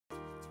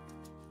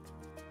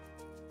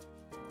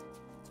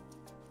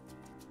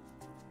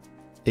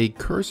A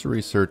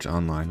cursory search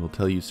online will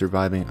tell you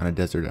surviving on a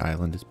desert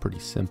island is pretty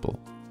simple.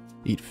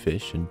 Eat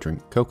fish and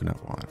drink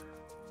coconut water.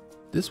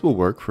 This will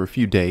work for a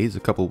few days, a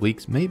couple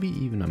weeks, maybe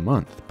even a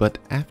month, but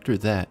after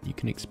that you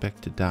can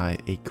expect to die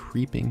a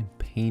creeping,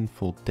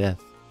 painful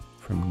death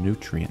from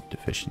nutrient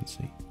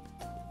deficiency.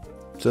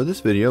 So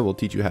this video will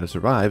teach you how to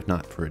survive,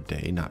 not for a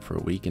day, not for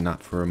a week, and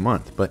not for a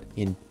month, but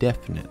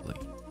indefinitely,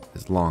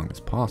 as long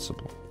as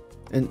possible.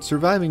 And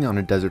surviving on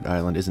a desert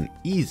island isn't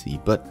easy,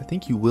 but I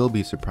think you will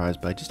be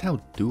surprised by just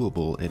how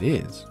doable it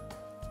is.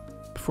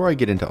 Before I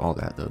get into all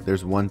that though,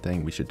 there's one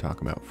thing we should talk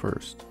about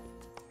first.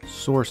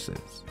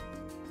 Sources.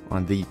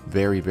 On the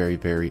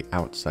very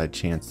outside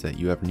chance that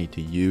you ever need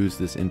to use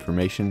this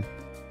information,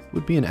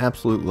 would be an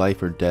absolute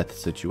life or death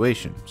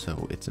situation,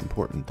 so it's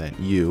important that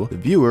you, the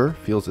viewer,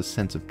 feels a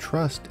sense of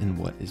trust in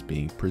what is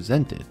being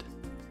presented.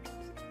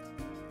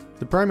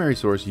 The primary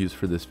source used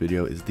for this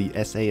video is the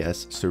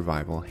SAS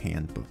Survival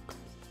Handbook.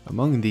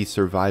 Among the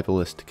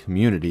survivalist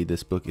community,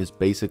 this book is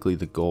basically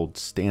the gold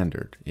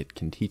standard. It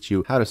can teach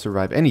you how to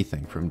survive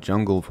anything from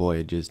jungle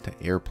voyages to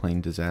airplane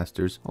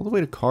disasters, all the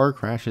way to car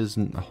crashes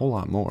and a whole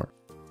lot more.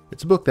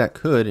 It's a book that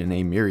could, in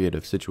a myriad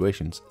of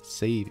situations,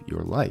 save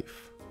your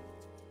life.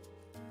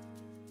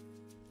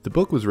 The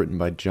book was written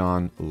by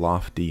John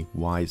Lofty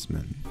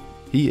Wiseman.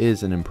 He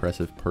is an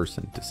impressive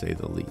person, to say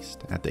the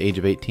least. At the age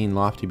of 18,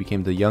 Lofty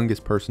became the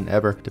youngest person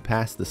ever to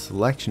pass the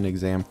selection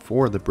exam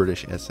for the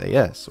British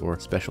SAS, or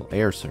Special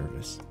Air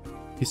Service.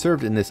 He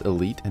served in this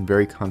elite and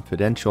very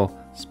confidential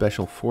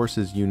Special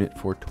Forces unit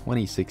for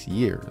 26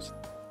 years.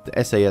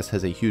 The SAS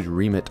has a huge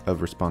remit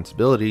of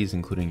responsibilities,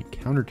 including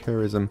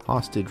counterterrorism,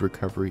 hostage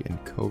recovery,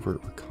 and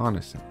covert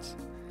reconnaissance.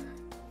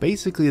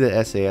 Basically,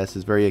 the SAS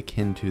is very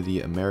akin to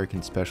the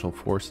American Special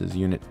Forces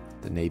unit,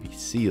 the Navy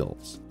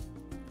SEALs.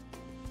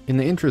 In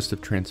the interest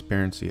of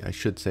transparency, I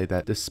should say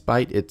that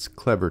despite its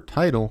clever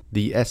title,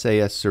 the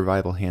SAS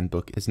Survival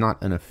Handbook is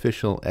not an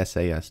official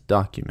SAS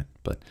document,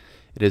 but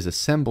it is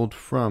assembled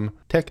from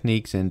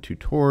techniques and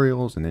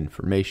tutorials and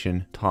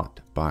information taught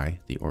by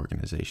the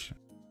organization.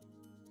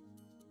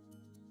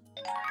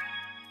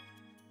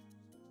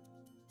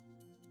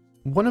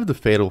 One of the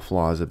fatal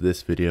flaws of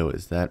this video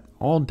is that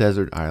all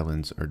desert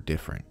islands are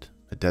different.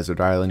 A desert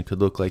island could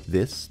look like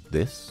this,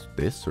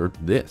 or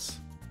this.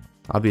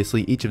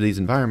 Obviously, each of these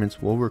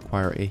environments will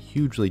require a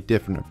hugely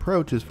different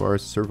approach as far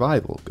as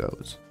survival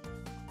goes.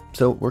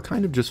 So we're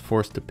kind of just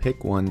forced to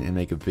pick one and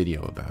make a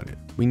video about it.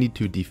 We need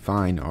to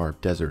define our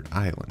desert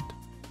island.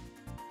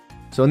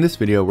 So in this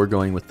video, we're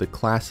going with the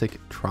classic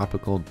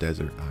tropical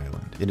desert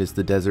island. It is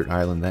the desert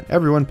island that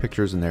everyone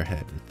pictures in their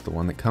head. It's the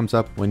one that comes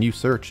up when you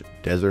search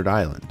desert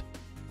island.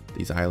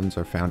 These islands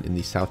are found in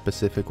the South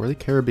Pacific or the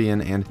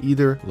Caribbean, and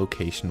either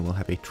location will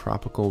have a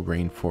tropical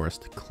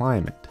rainforest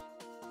climate.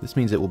 This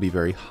means it will be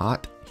very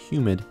hot,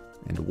 humid,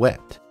 and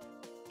wet.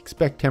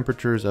 Expect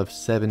temperatures of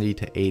 70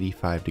 to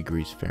 85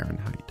 degrees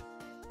Fahrenheit.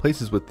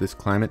 Places with this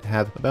climate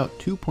have about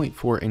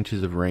 2.4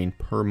 inches of rain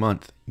per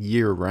month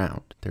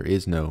year-round. There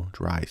is no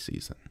dry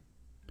season.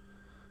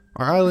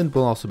 Our island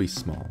will also be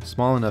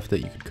small enough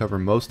that you could cover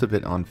most of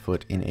it on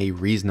foot in a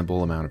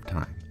reasonable amount of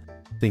time.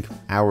 Think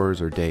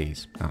hours or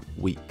days, not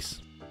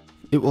weeks.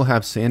 It will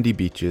have sandy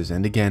beaches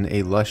and again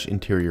a lush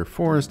interior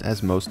forest,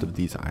 as most of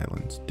these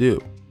islands do.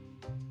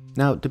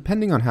 Now,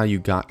 depending on how you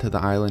got to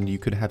the island, you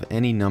could have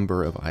any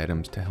number of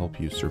items to help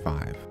you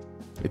survive.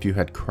 If you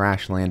had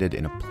crash landed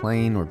in a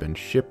plane or been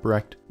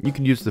shipwrecked, you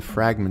could use the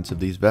fragments of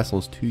these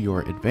vessels to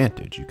your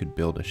advantage. You could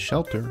build a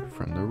shelter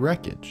from the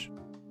wreckage.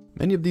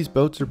 Many of these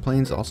boats or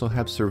planes also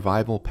have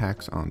survival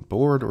packs on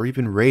board, or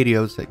even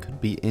radios that could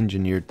be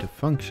engineered to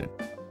function.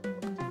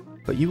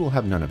 But you will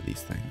have none of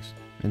these things.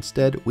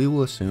 Instead, we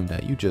will assume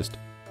that you just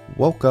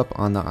woke up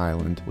on the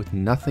island with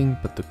nothing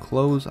but the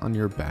clothes on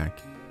your back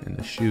and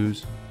the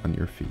shoes on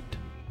your feet.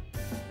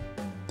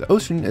 The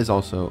ocean is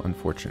also,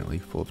 unfortunately,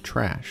 full of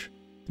trash.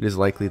 It is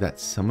likely that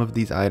some of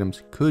these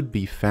items could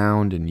be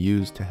found and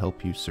used to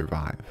help you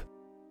survive.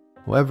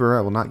 However,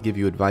 I will not give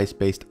you advice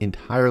based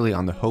entirely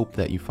on the hope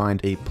that you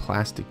find a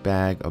plastic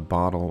bag, a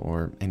bottle,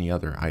 or any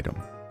other item.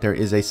 There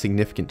is a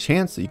significant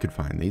chance that you could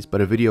find these,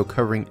 but a video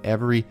covering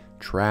every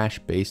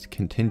trash-based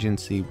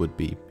contingency would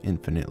be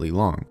infinitely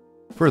long.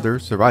 Further,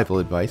 survival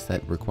advice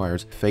that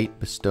requires fate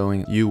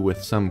bestowing you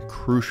with some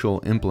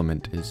crucial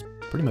implement is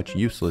pretty much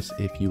useless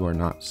if you are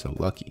not so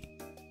lucky.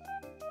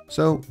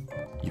 So,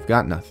 you've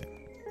got nothing.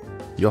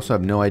 You also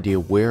have no idea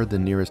where the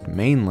nearest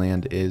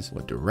mainland is,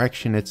 what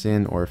direction it's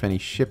in, or if any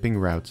shipping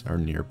routes are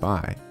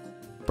nearby.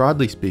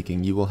 Broadly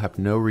speaking, you will have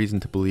no reason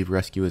to believe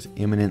rescue is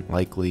imminent,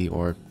 likely,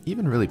 or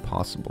even really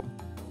possible.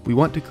 We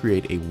want to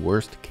create a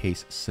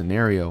worst-case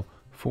scenario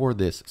for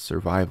this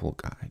survival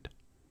guide.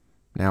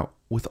 Now,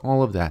 with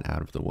all of that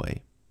out of the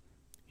way,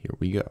 here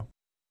we go.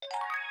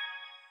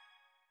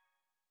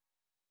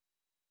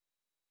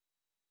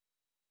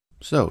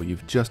 So,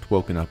 you've just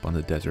woken up on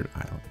the desert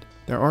island.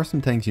 There are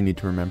some things you need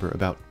to remember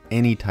about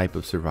any type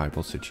of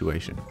survival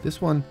situation.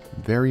 This one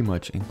very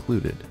much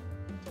included.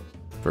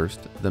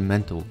 First, the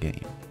mental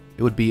game.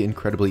 It would be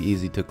incredibly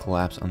easy to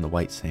collapse on the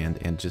white sand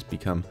and just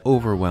become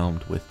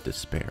overwhelmed with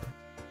despair.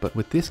 but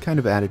with this kind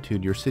of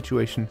attitude, your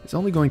situation is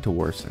only going to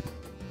worsen.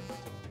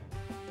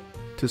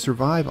 To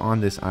survive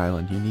on this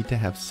island, you need to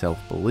have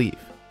self-belief.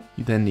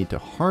 You then need to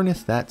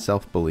harness that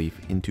self-belief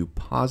into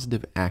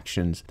positive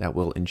actions that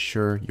will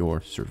ensure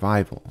your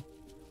survival.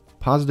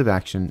 Positive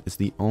action is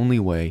the only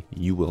way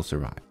you will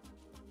survive.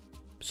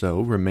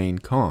 So remain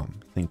calm.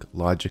 Think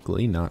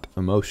logically, not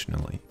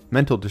emotionally.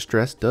 Mental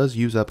distress does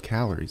use up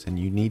calories, and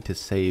you need to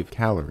save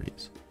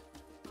calories.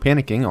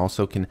 Panicking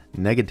also can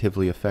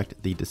negatively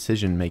affect the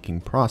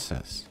decision-making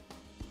process.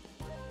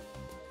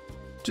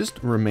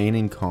 Just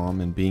remaining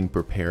calm and being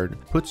prepared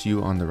puts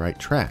you on the right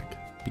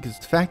track, because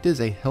the fact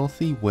is a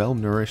healthy,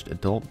 well-nourished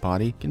adult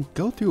body can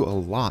go through a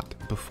lot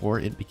before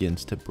it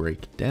begins to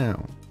break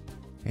down.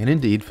 And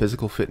indeed,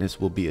 physical fitness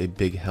will be a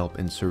big help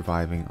in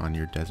surviving on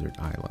your desert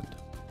island.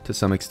 To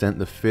some extent,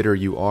 the fitter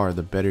you are,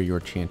 the better your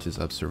chances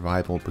of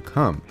survival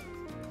become.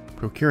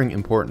 Procuring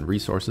important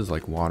resources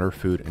like water,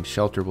 food, and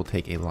shelter will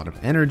take a lot of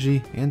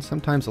energy and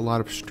sometimes a lot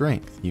of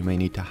strength. You may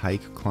need to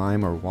hike,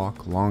 climb, or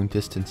walk long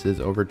distances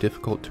over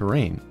difficult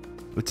terrain.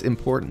 It's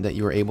important that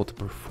you are able to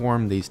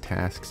perform these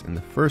tasks in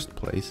the first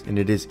place, and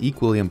it is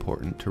equally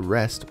important to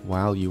rest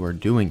while you are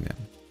doing them.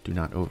 Do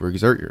not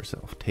overexert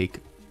yourself. Take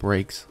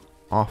breaks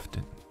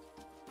often.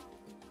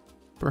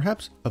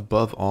 Perhaps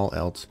above all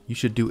else, you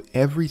should do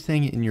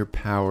everything in your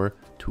power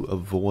to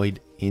avoid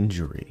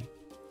injury.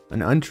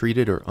 An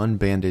untreated or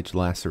unbandaged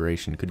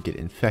laceration could get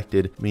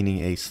infected,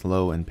 meaning a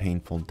slow and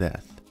painful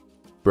death.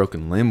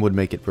 Broken limb would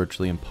make it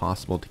virtually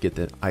impossible to get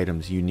the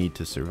items you need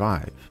to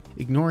survive.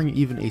 Ignoring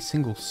even a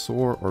single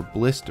sore or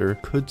blister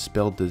could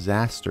spell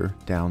disaster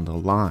down the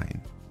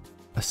line.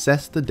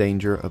 Assess the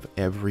danger of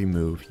every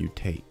move you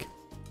take.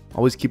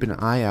 Always keep an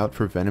eye out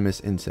for venomous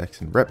insects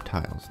and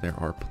reptiles. There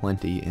are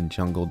plenty in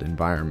jungled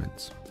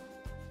environments.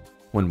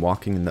 When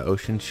walking in the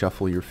ocean,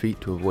 shuffle your feet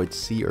to avoid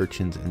sea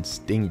urchins and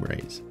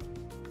stingrays.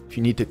 If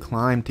you need to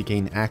climb to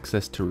gain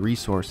access to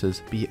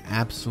resources, be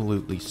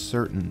absolutely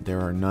certain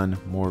there are none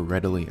more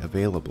readily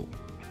available.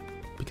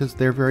 Because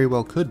there very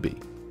well could be.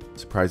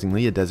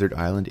 Surprisingly, a desert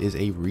island is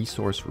a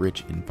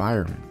resource-rich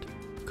environment.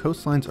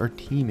 Coastlines are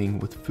teeming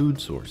with food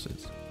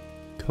sources.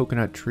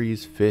 Coconut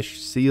trees,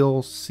 fish,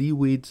 seals,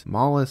 seaweeds,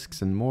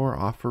 mollusks, and more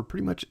offer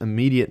pretty much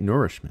immediate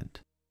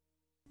nourishment.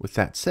 With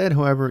that said,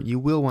 however, you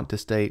will want to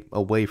stay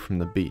away from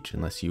the beach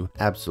unless you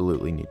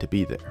absolutely need to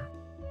be there.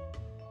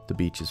 The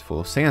beach is full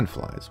of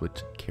sandflies,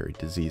 which carry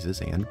diseases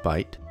and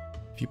bite.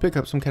 If you pick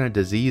up some kind of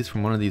disease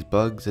from one of these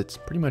bugs, it's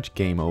pretty much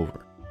game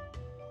over.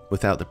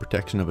 Without the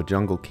protection of a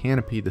jungle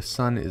canopy, the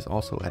sun is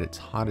also at its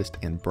hottest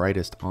and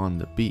brightest on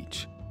the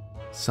beach.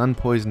 Sun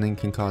poisoning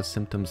can cause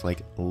symptoms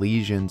like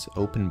lesions,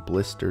 open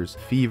blisters,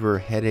 fever,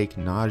 headache,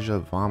 nausea,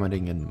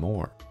 vomiting, and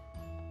more.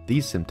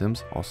 These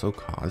symptoms also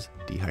cause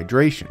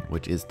dehydration,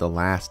 which is the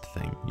last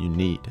thing you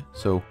need.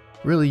 So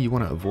really, you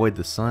want to avoid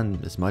the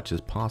sun as much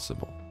as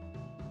possible.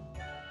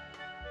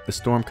 The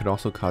storm could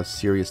also cause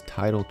serious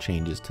tidal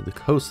changes to the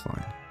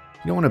coastline.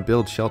 You don't want to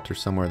build shelter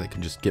somewhere that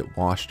can just get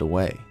washed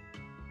away.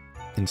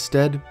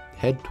 Instead,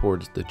 head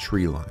towards the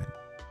tree line.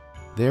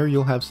 There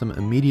you'll have some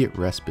immediate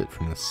respite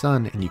from the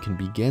sun, and you can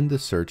begin the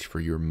search for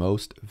your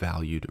most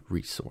valued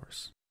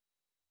resource.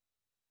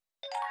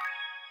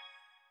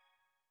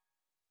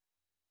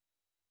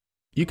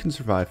 You can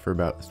survive for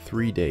about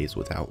 3 days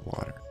without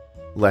water,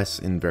 less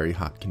in very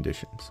hot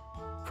conditions.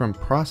 From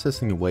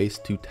processing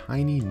waste to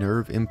tiny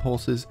nerve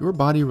impulses, your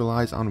body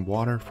relies on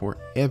water for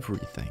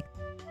everything.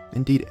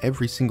 Indeed,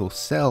 every single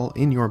cell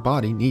in your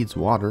body needs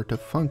water to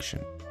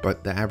function.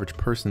 But the average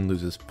person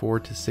loses 4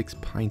 to 6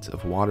 pints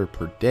of water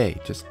per day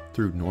just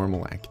through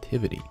normal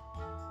activity.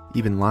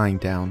 Even lying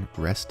down,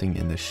 resting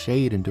in the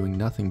shade, and doing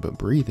nothing but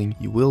breathing,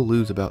 you will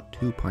lose about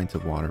 2 pints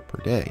of water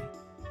per day.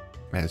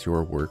 As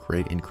your work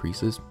rate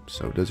increases,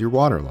 so does your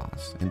water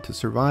loss, and to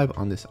survive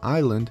on this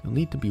island, you'll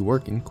need to be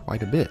working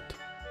quite a bit.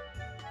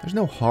 There's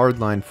no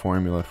hardline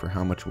formula for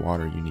how much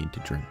water you need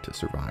to drink to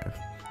survive.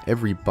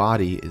 Every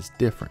body is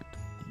different.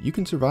 You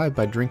can survive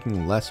by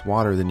drinking less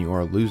water than you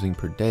are losing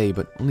per day,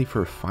 but only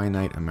for a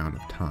finite amount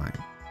of time.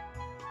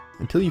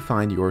 Until you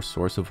find your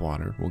source of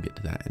water, we'll get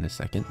to that in a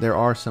second, there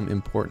are some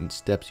important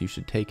steps you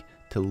should take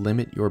to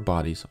limit your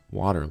body's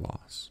water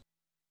loss.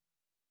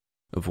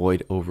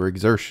 Avoid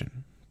overexertion.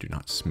 Do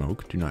not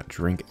smoke, do not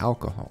drink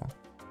alcohol.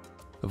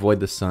 Avoid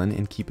the sun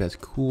and keep as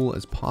cool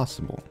as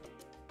possible.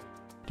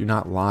 Do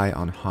not lie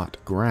on hot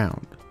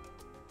ground.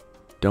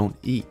 Don't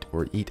eat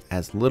or eat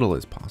as little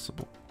as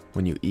possible.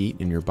 When you eat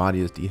and your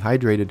body is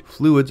dehydrated,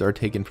 fluids are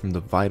taken from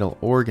the vital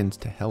organs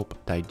to help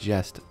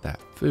digest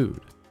that food.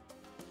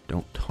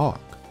 Don't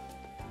talk.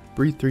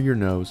 Breathe through your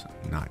nose,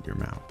 not your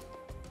mouth.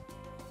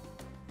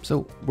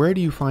 So, where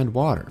do you find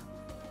water?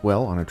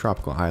 Well, on a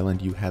tropical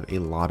island, you have a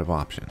lot of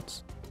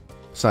options.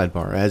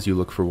 Sidebar, as you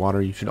look for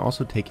water, you should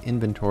also take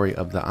inventory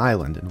of the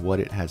island and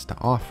what it has to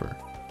offer.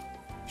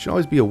 You should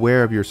always be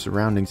aware of your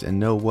surroundings and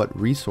know what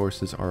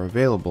resources are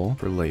available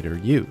for later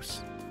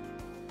use.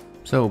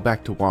 So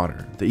back to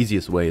water. The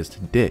easiest way is to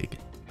dig.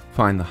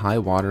 Find the high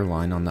water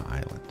line on the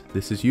island.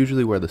 This is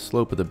usually where the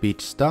slope of the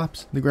beach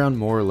stops, the ground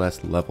more or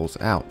less levels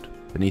out.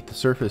 Beneath the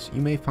surface,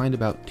 you may find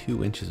about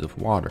 2 inches of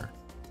water.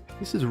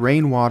 This is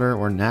rainwater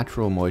or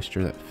natural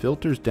moisture that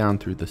filters down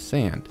through the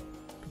sand.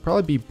 It'll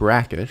probably be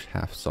brackish,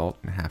 half salt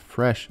and half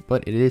fresh,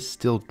 but it is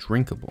still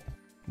drinkable.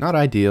 Not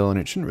ideal, and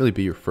it shouldn't really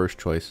be your first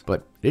choice,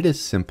 but it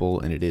is simple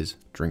and it is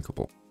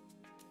drinkable.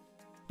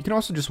 You can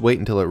also just wait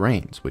until it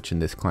rains, which in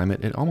this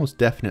climate it almost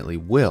definitely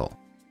will.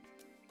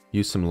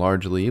 Use some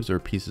large leaves or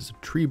pieces of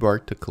tree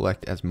bark to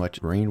collect as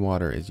much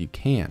rainwater as you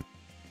can.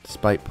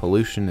 Despite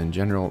pollution and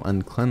general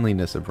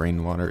uncleanliness of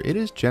rainwater, it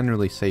is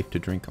generally safe to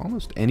drink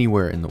almost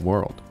anywhere in the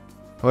world.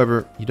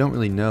 However, you don't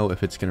really know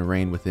if it's going to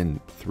rain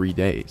within 3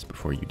 days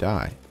before you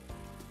die.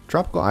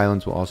 Tropical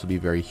islands will also be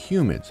very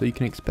humid, so you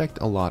can expect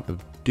a lot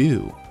of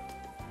dew.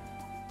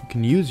 You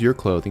can use your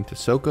clothing to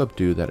soak up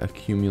dew that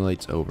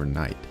accumulates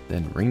overnight,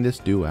 then wring this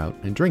dew out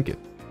and drink it.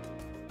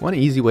 One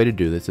easy way to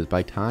do this is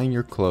by tying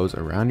your clothes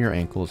around your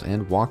ankles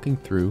and walking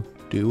through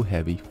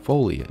dew-heavy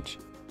foliage.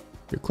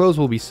 Your clothes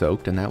will be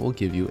soaked, and that will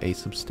give you a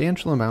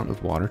substantial amount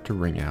of water to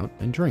wring out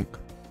and drink.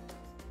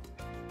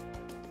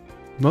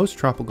 Most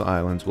tropical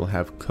islands will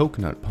have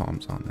coconut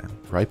palms on them.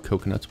 Ripe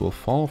coconuts will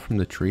fall from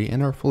the tree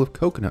and are full of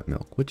coconut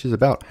milk, which is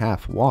about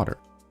half water.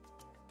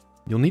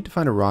 You'll need to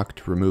find a rock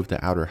to remove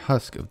the outer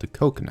husk of the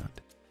coconut.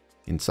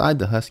 Inside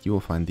the husk, you will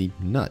find the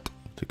nut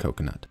of the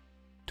coconut.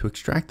 To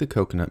extract the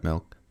coconut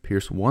milk,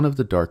 pierce one of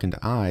the darkened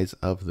eyes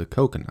of the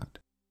coconut.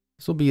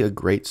 This will be a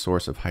great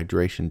source of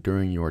hydration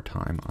during your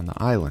time on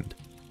the island.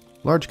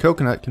 Large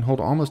coconut can hold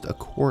almost a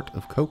quart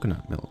of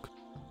coconut milk.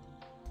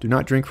 Do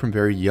not drink from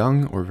very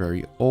young or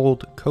very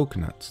old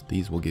coconuts.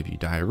 These will give you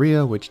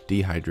diarrhea, which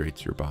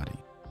dehydrates your body.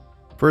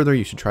 Further,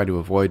 you should try to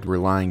avoid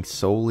relying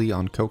solely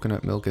on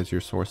coconut milk as your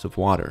source of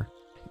water.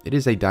 It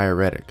is a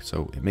diuretic,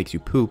 so it makes you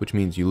poop, which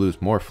means you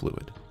lose more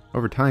fluid.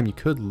 Over time, you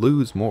could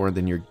lose more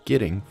than you're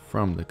getting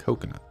from the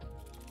coconut.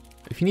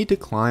 If you need to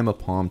climb a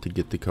palm to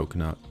get the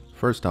coconut,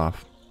 first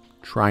off,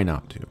 try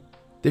not to.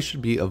 This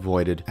should be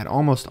avoided at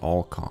almost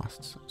all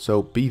costs,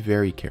 so be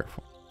very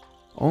careful.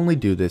 Only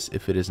do this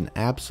if it is an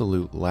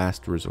absolute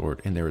last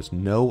resort and there is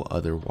no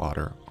other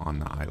water on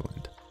the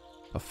island.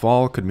 A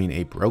fall could mean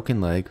a broken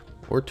leg,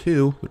 or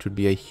 2, which would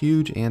be a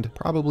huge and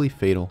probably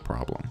fatal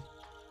problem.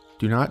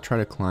 Do not try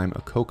to climb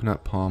a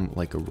coconut palm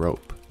like a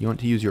rope. You want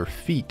to use your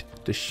feet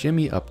to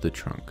shimmy up the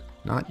trunk,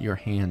 not your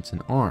hands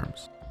and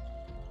arms.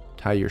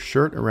 Tie your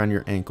shirt around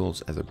your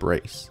ankles as a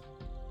brace.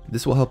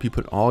 This will help you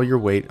put all your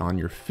weight on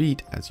your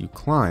feet as you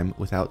climb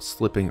without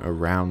slipping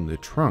around the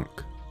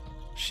trunk.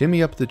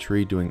 Shimmy up the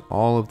tree doing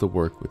all of the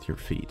work with your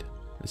feet.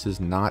 This is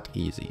not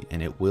easy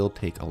and it will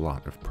take a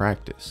lot of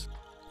practice.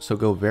 So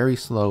go very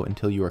slow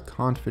until you are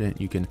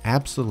confident you can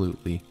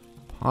absolutely,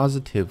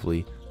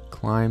 positively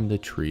climb the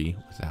tree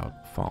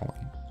without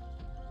falling.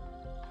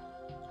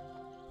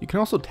 You can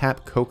also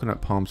tap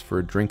coconut palms for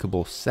a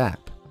drinkable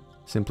sap.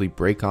 Simply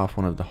break off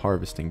one of the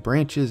harvesting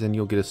branches and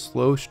you'll get a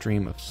slow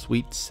stream of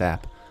sweet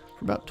sap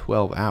for about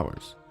 12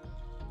 hours.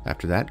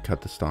 After that,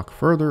 cut the stalk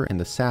further and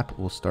the sap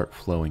will start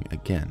flowing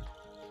again.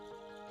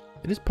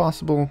 It is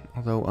possible,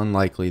 although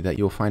unlikely, that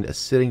you'll find a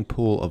sitting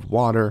pool of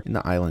water in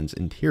the island's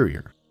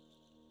interior.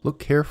 Look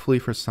carefully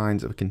for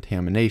signs of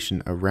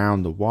contamination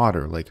around the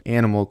water, like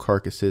animal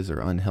carcasses or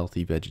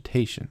unhealthy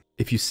vegetation.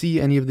 If you see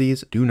any of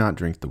these, do not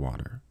drink the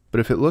water. But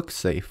if it looks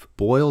safe,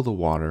 boil the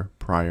water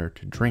prior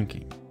to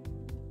drinking.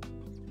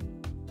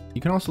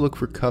 You can also look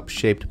for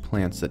cup-shaped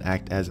plants that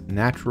act as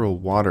natural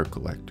water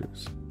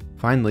collectors.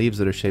 Find leaves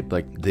that are shaped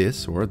like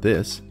this or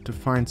this to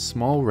find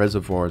small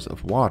reservoirs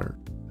of water.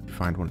 If you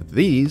find one of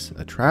these,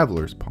 a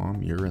traveler's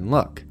palm, you're in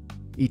luck.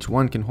 Each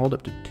one can hold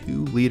up to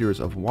 2 liters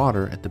of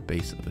water at the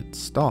base of its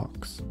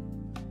stalks.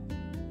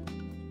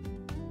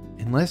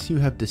 Unless you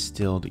have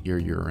distilled your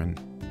urine,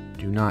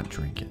 do not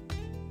drink it.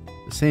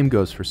 The same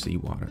goes for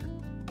seawater.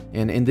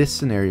 And in this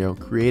scenario,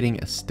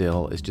 creating a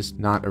still is just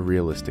not a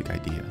realistic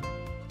idea.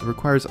 It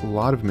requires a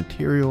lot of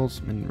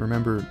materials, and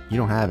remember, you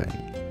don't have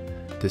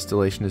any.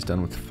 Distillation is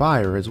done with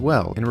fire as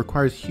well, and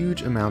requires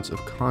huge amounts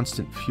of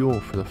constant fuel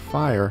for the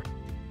fire,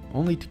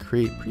 only to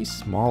create a pretty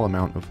small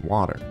amount of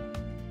water.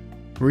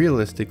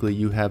 Realistically,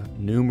 you have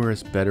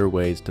numerous better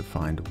ways to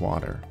find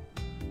water.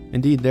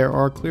 Indeed, there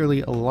are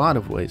clearly a lot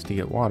of ways to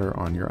get water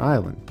on your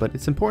island, but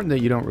it's important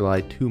that you don't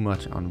rely too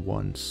much on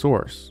one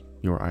source.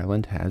 Your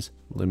island has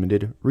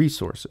limited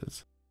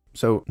resources.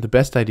 So the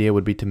best idea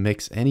would be to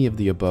mix any of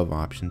the above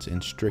options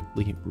and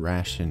strictly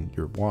ration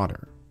your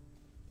water.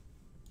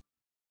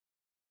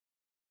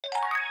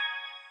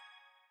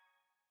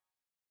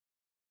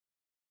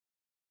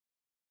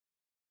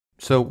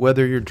 So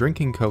whether you're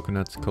drinking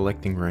coconuts,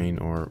 collecting rain,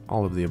 or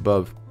all of the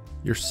above,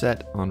 you're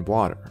set on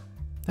water.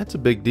 That's a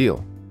big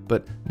deal.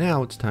 But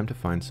now it's time to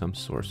find some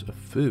source of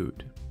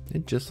food.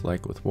 And just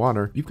like with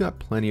water, you've got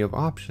plenty of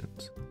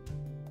options.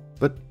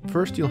 But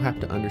first you'll have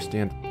to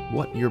understand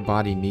what your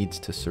body needs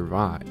to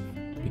survive,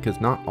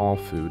 because not all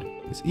food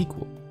is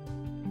equal.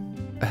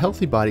 A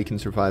healthy body can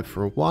survive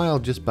for a while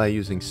just by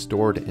using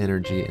stored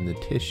energy in the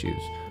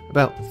tissues,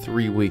 about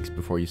 3 weeks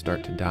before you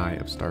start to die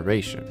of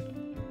starvation.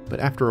 but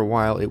after a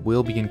while it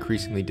will be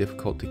increasingly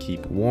difficult to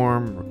keep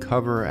warm,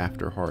 recover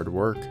after hard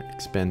work,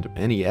 expend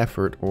any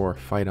effort, or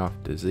fight off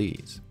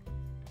disease.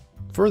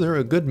 Further,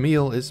 a good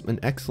meal is an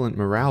excellent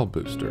morale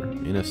booster.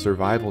 In a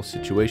survival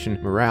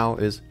situation, morale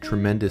is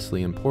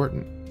tremendously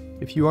important.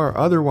 If you are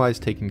otherwise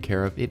taken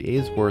care of, it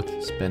is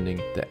worth spending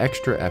the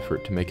extra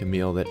effort to make a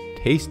meal that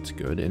tastes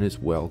good and is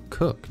well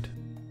cooked.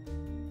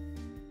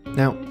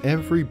 Now,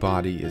 every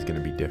body is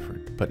going to be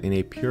different, but in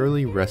a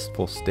purely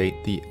restful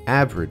state, the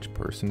average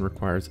person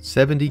requires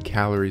 70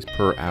 calories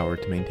per hour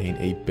to maintain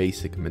a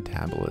basic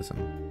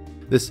metabolism.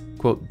 This,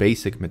 quote,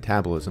 basic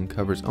metabolism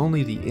covers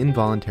only the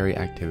involuntary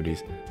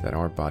activities that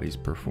our bodies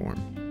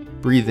perform: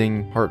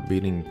 breathing, heart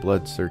beating,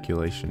 blood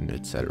circulation,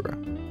 etc.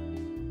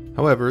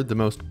 However, the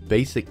most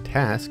basic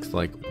tasks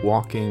like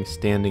walking,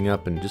 standing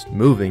up, and just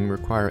moving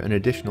require an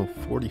additional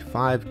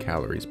 45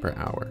 calories per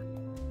hour.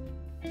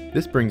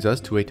 This brings us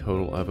to a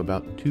total of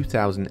about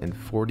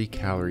 2,040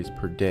 calories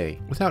per day,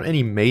 without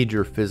any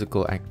major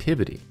physical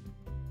activity.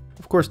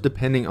 Of course,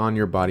 depending on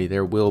your body,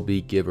 there will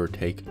be give or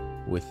take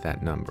with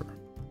that number.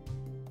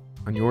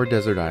 On your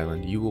desert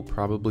island, you will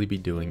probably be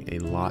doing a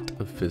lot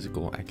of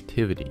physical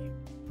activity.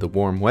 The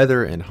warm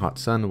weather and hot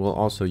sun will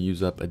also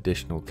use up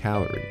additional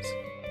calories.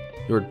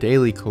 Your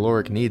daily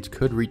caloric needs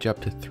could reach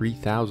up to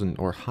 3,000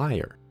 or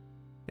higher.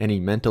 Any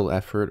mental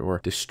effort or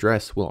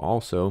distress will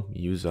also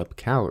use up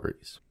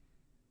calories.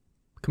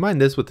 Combine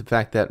this with the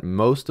fact that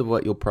most of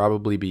what you'll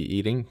probably be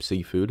eating,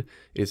 seafood,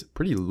 is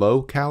pretty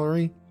low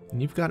calorie,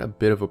 and you've got a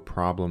bit of a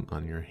problem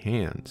on your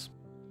hands.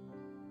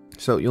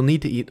 So you'll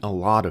need to eat a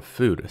lot of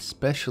food,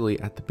 especially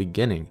at the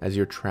beginning as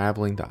you're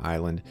traveling the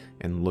island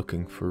and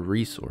looking for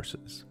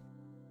resources.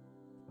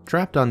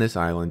 Trapped on this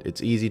island,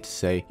 it's easy to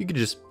say you could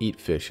just eat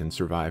fish and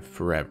survive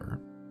forever.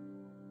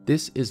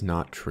 This is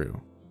not true.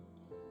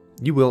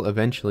 You will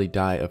eventually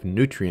die of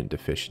nutrient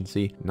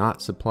deficiency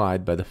not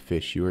supplied by the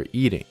fish you are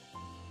eating.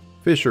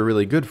 Fish are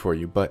really good for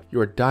you, but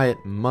your diet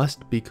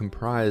must be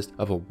comprised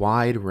of a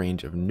wide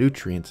range of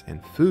nutrients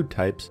and food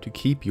types to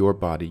keep your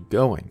body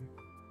going.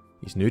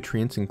 These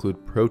nutrients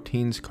include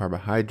proteins,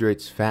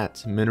 carbohydrates,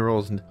 fats,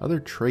 minerals, and other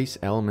trace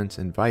elements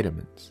and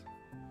vitamins.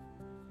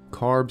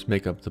 Carbs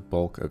make up the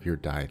bulk of your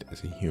diet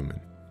as a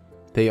human.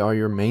 They are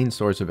your main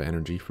source of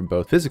energy for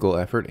both physical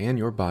effort and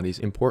your body's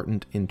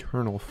important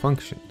internal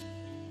functions.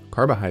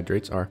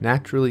 Carbohydrates are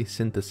naturally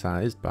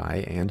synthesized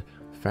by and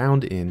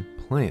found in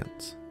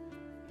plants.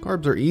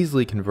 Carbs are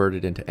easily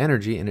converted into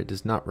energy, and it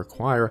does not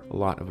require a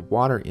lot of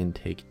water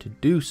intake to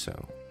do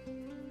so.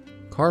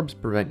 Carbs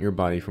prevent your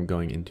body from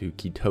going into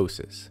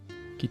ketosis.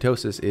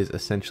 Ketosis is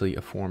essentially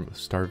a form of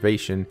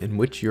starvation in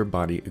which your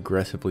body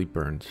aggressively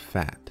burns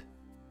fat.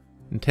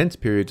 Intense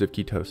periods of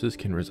ketosis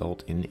can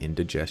result in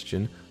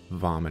indigestion,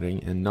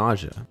 vomiting, and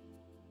nausea.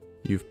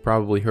 You've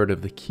probably heard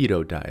of the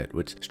keto diet,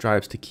 which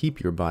strives to keep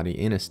your body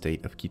in a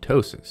state of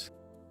ketosis.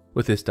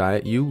 With this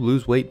diet, you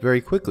lose weight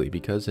very quickly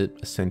because it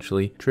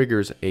essentially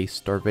triggers a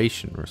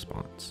starvation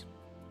response.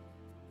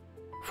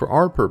 For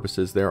our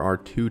purposes, there are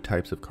two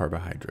types of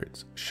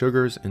carbohydrates: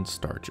 sugars and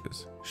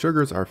starches.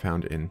 Sugars are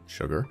found in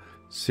sugar,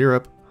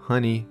 syrup,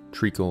 honey,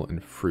 treacle,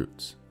 and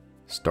fruits.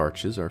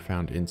 Starches are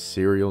found in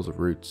cereals,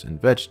 roots, and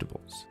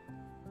vegetables.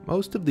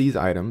 Most of these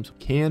items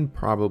can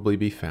probably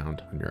be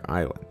found on your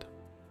island.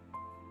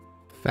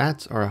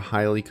 Fats are a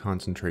highly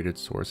concentrated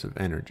source of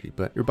energy,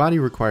 but your body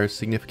requires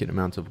significant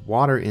amounts of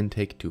water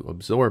intake to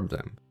absorb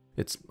them.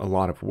 It's a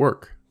lot of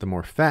work. The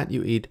more fat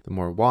you eat, the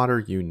more water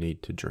you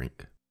need to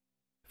drink.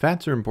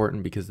 Fats are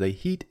important because they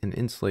heat and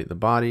insulate the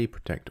body,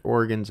 protect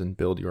organs, and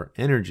build your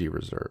energy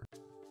reserve.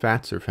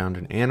 Fats are found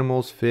in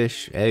animals,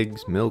 fish,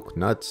 eggs, milk,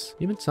 nuts,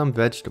 even some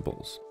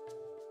vegetables.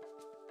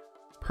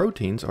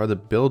 Proteins are the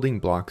building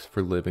blocks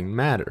for living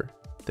matter.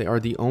 They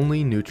are the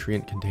only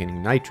nutrient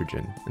containing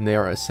nitrogen, and they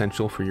are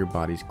essential for your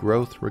body's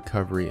growth,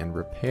 recovery, and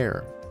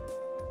repair.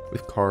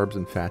 If carbs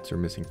and fats are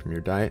missing from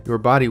your diet, your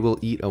body will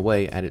eat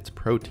away at its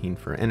protein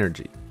for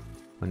energy.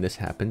 When this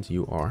happens,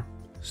 you are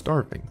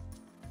starving.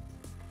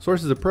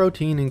 Sources of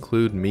protein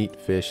include meat,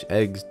 fish,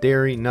 eggs,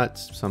 dairy,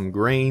 nuts, some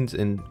grains,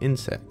 and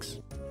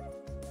insects.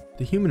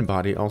 The human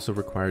body also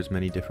requires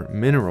many different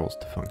minerals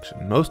to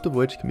function, most of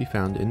which can be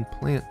found in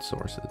plant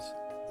sources.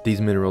 These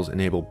minerals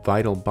enable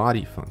vital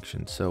body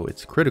function, so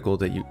it's critical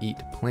that you eat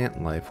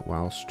plant life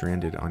while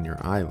stranded on your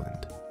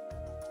island.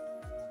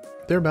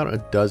 There are about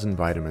a dozen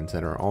vitamins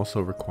that are also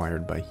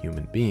required by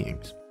human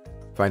beings.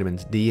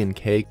 Vitamins D and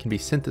K can be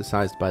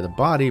synthesized by the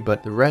body,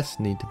 but the rest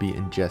need to be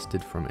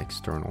ingested from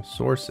external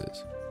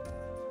sources.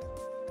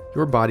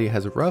 Your body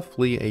has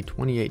roughly a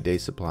 28-day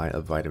supply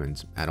of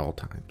vitamins at all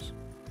times.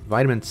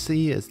 Vitamin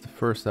C is the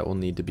first that will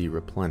need to be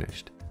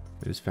replenished.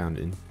 It is found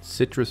in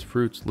citrus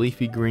fruits,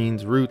 leafy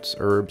greens, roots,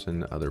 herbs,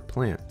 and other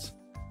plants.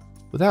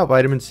 Without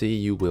vitamin C,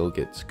 you will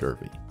get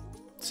scurvy.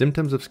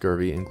 Symptoms of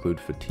scurvy include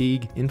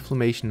fatigue,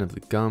 inflammation of the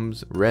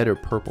gums, red or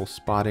purple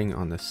spotting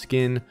on the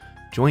skin,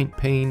 joint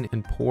pain,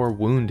 and poor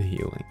wound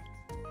healing.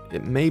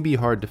 It may be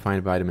hard to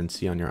find vitamin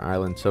C on your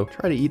island, so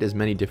try to eat as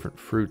many different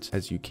fruits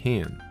as you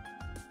can.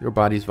 Your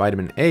body's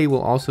vitamin A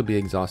will also be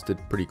exhausted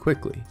pretty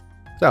quickly.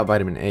 Without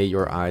vitamin A,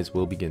 your eyes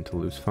will begin to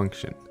lose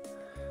function.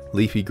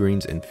 Leafy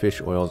greens and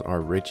fish oils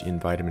are rich in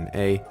vitamin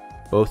A,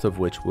 both of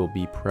which will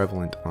be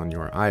prevalent on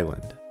your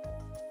island.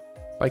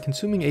 By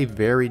consuming a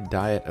varied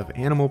diet of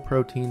animal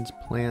proteins,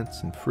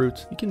 plants, and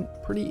fruits, you can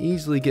pretty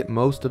easily get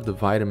most of the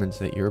vitamins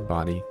that your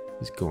body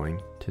is going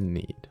to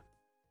need.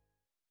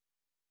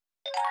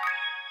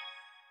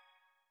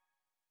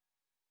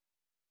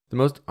 The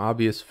most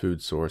obvious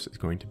food source is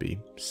going to be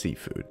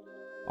seafood.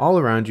 All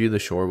around you, the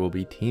shore will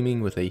be teeming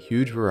with a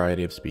huge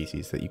variety of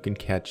species that you can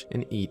catch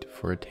and eat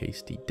for a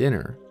tasty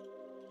dinner.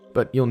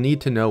 But you'll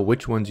need to know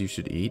which ones you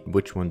should eat,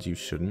 which ones you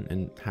shouldn't,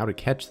 and how to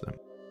catch them.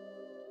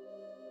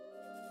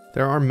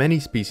 There are many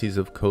species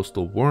of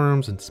coastal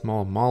worms and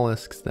small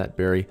mollusks that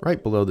bury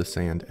right below the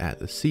sand at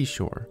the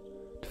seashore.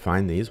 To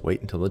find these,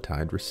 wait until the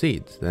tide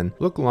recedes, then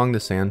look along the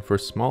sand for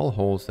small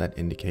holes that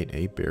indicate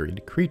a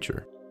buried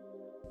creature.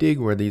 Dig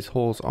where these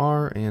holes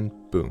are and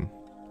boom,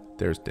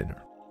 there's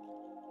dinner.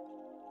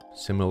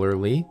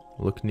 Similarly,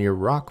 look near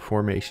rock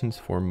formations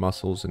for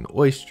mussels and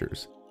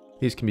oysters.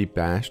 These can be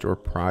bashed or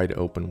pried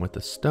open with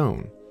a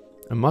stone.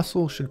 A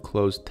mussel should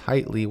close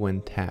tightly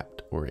when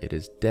tapped or it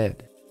is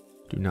dead.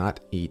 Do not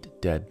eat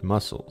dead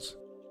mussels.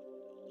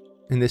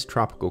 In this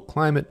tropical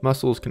climate,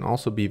 mussels can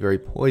also be very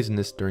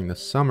poisonous during the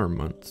summer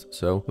months,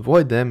 so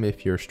avoid them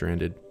if you're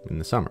stranded in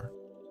the summer.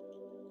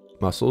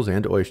 Mussels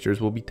and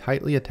oysters will be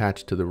tightly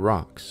attached to the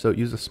rocks, so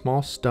use a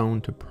small stone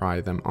to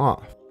pry them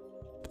off.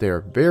 They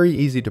are very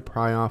easy to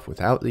pry off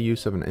without the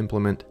use of an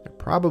implement. They're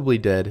probably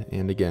dead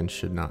and again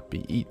should not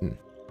be eaten.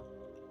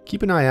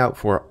 Keep an eye out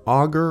for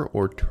auger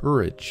or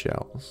turrid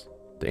shells.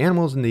 The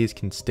animals in these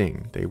can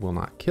sting. They will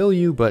not kill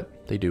you,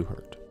 but they do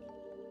hurt.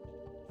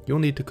 You'll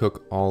need to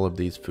cook all of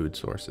these food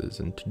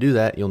sources, and to do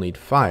that you'll need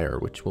fire,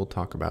 which we'll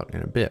talk about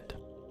in a bit.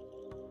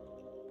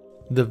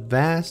 The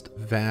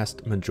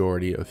vast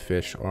majority of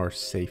fish are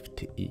safe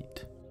to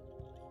eat.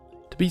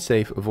 To be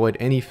safe, avoid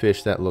any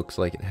fish that looks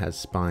like it has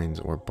spines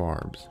or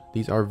barbs.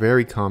 These are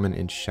very common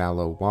in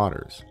shallow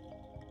waters.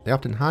 They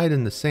often hide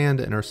in the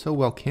sand and are so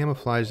well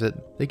camouflaged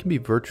that they can be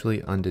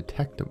virtually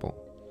undetectable.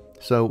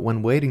 So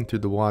when wading through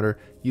the water,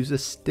 use a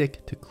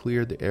stick to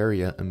clear the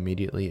area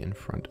immediately in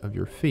front of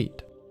your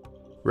feet.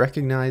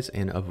 Recognize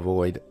and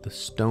avoid the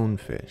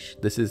stonefish.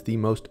 This is the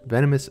most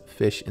venomous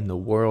fish in the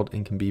world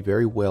and can be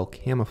very well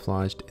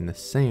camouflaged in the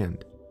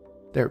sand.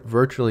 They're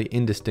virtually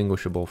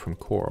indistinguishable from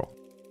coral.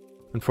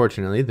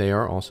 Unfortunately, they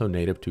are also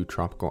native to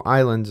tropical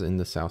islands in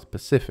the South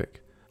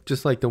Pacific,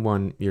 just like the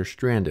one you're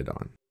stranded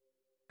on.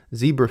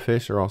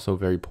 Zebrafish are also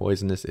very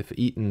poisonous if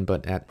eaten,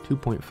 but at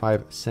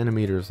 2.5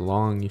 centimeters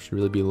long, you should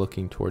really be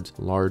looking towards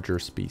larger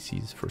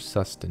species for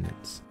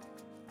sustenance.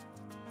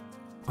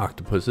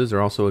 Octopuses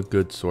are also a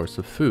good source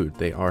of food.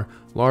 They are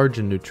large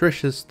and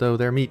nutritious, though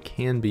their meat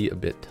can be a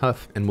bit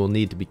tough and will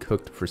need to be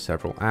cooked for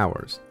several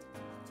hours.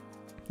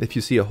 If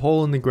you see a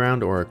hole in the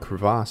ground or a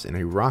crevasse in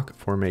a rock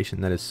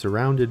formation that is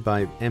surrounded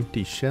by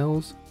empty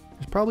shells,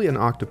 there's probably an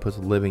octopus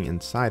living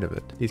inside of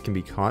it. These can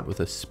be caught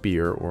with a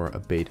spear or a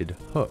baited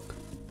hook.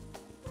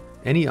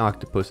 Any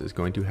octopus is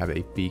going to have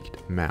a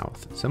beaked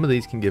mouth. Some of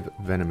these can give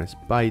venomous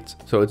bites,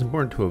 so it's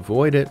important to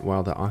avoid it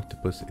while the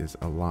octopus is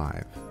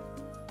alive.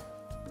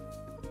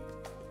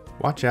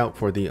 Watch out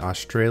for the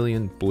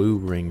Australian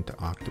blue-ringed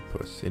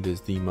octopus. It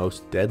is the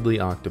most deadly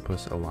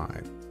octopus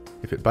alive.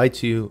 If it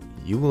bites you,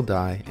 you will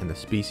die, and the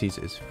species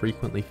is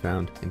frequently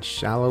found in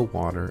shallow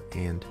water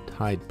and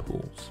tide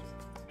pools.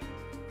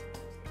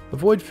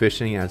 Avoid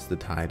fishing as the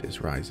tide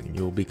is rising.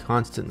 You will be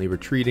constantly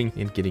retreating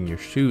and getting your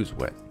shoes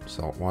wet.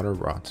 Saltwater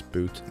rots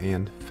boots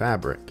and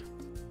fabric.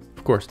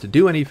 Of course, to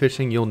do any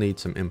fishing, you'll need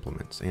some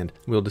implements, and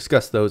we'll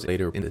discuss those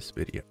later in this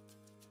video.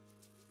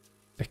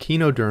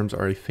 Echinoderms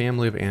are a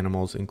family of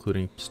animals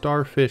including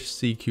starfish,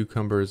 sea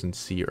cucumbers, and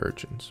sea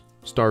urchins.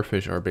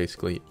 Starfish are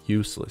basically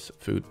useless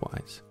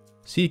food-wise.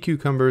 Sea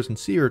cucumbers and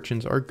sea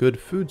urchins are good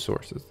food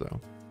sources though.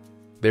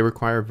 They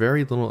require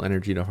very little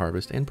energy to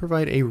harvest and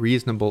provide a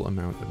reasonable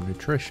amount of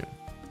nutrition.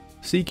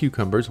 Sea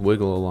cucumbers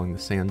wiggle along the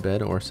sand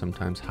bed or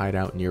sometimes hide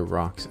out near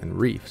rocks and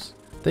reefs.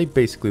 They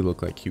basically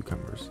look like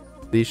cucumbers.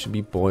 These should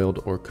be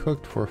boiled or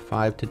cooked for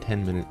 5 to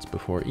 10 minutes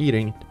before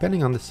eating,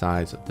 depending on the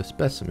size of the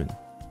specimen.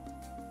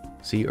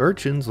 Sea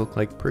urchins look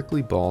like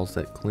prickly balls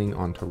that cling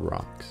onto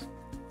rocks.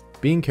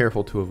 Being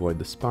careful to avoid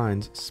the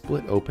spines,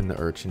 split open the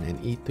urchin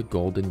and eat the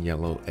golden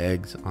yellow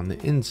eggs on the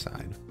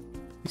inside.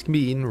 These can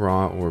be eaten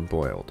raw or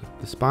boiled.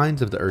 The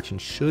spines of the urchin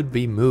should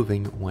be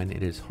moving when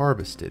it is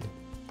harvested.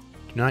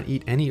 Do not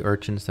eat any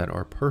urchins that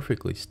are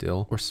perfectly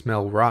still or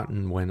smell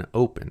rotten when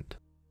opened.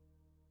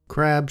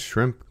 Crabs,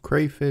 shrimp,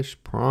 crayfish,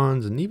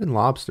 prawns, and even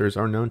lobsters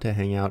are known to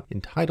hang out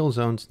in tidal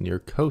zones near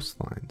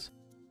coastlines.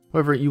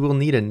 However, you will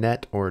need a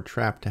net or a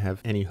trap to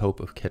have any hope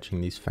of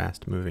catching these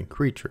fast-moving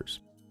creatures.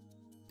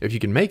 If you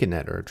can make a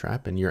net or a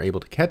trap and you're able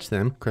to catch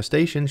them,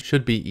 crustaceans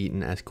should be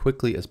eaten as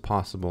quickly as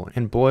possible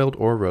and boiled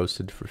or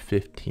roasted for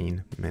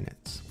 15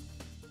 minutes.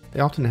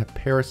 They often have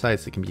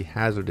parasites that can be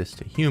hazardous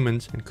to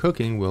humans, and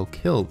cooking will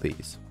kill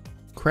these.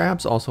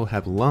 Crabs also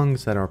have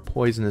lungs that are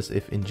poisonous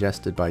if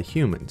ingested by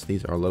humans.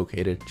 These are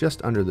located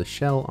just under the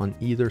shell on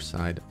either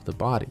side of the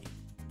body.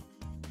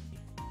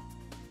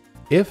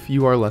 If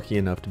you are lucky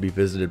enough to be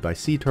visited by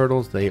sea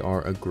turtles, they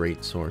are a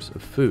great source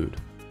of food.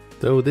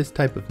 Though this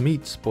type of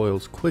meat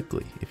spoils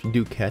quickly, if you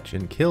do catch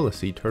and kill a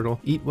sea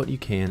turtle, eat what you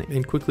can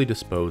and quickly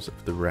dispose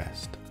of the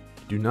rest.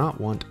 You do not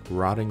want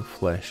rotting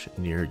flesh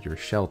near your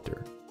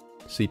shelter.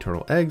 Sea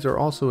turtle eggs are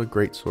also a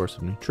great source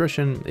of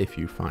nutrition if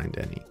you find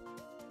any.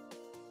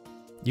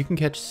 You can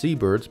catch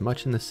seabirds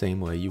much in the same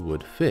way you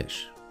would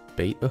fish.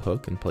 Bait a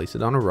hook and place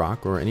it on a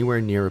rock or anywhere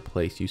near a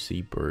place you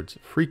see birds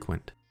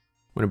frequent.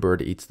 When a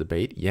bird eats the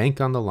bait, yank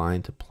on the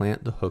line to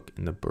plant the hook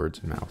in the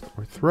bird's mouth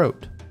or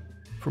throat.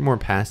 For more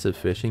passive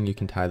fishing, you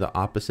can tie the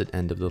opposite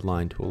end of the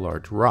line to a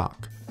large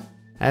rock.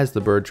 As the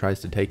bird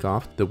tries to take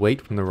off, the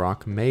weight from the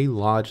rock may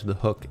lodge the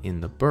hook in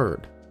the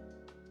bird.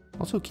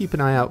 Also keep an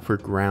eye out for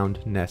ground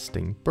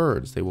nesting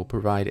birds. They will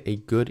provide a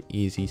good,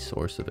 easy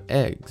source of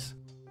eggs.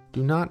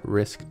 Do not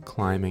risk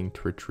climbing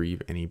to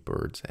retrieve any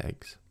bird's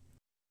eggs.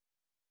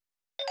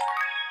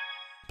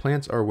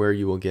 Plants are where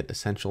you will get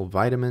essential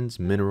vitamins,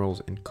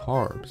 minerals, and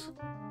carbs.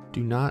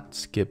 Do not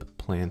skip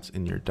plants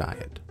in your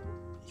diet.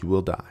 You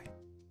will die.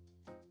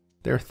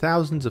 There are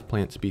thousands of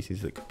plant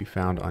species that could be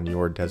found on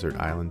your desert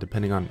island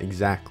depending on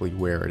exactly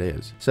where it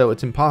is, so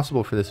it's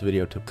impossible for this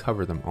video to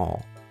cover them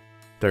all.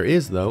 There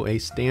is, though, a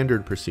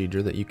standard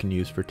procedure that you can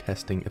use for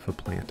testing if a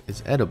plant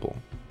is edible.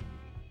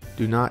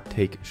 Do not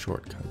take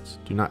shortcuts.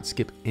 Do not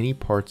skip any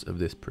parts of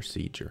this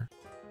procedure.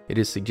 It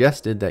is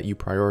suggested that you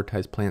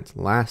prioritize plants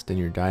last in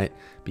your diet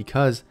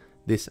because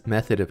this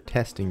method of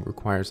testing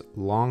requires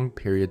long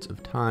periods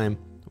of time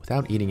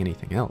without eating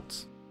anything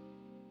else.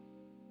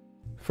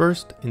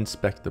 First,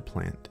 inspect the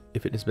plant.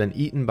 If it has been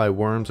eaten by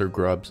worms or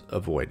grubs,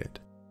 avoid it.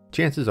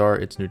 Chances are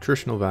its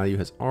nutritional value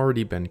has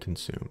already been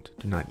consumed.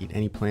 Do not eat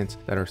any plants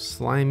that are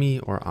slimy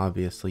or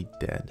obviously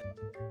dead.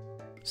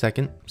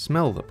 Second,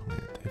 smell the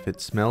plant. If it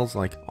smells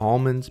like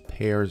almonds,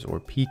 pears, or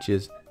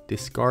peaches,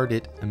 discard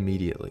it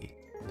immediately.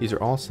 These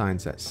are all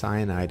signs that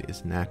cyanide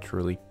is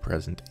naturally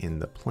present in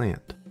the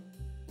plant.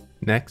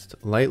 Next,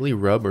 lightly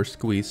rub or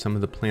squeeze some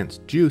of the plant's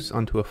juice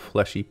onto a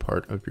fleshy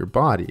part of your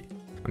body,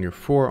 on your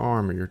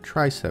forearm or your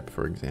tricep,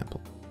 for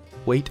example.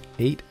 Wait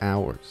 8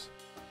 hours.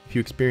 If you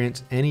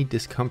experience any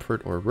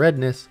discomfort or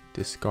redness,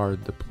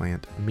 discard the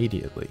plant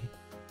immediately.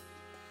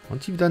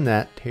 Once you've done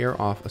that, tear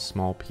off a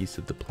small piece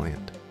of the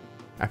plant.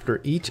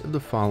 After each of the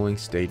following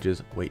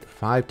stages, wait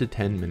 5 to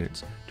 10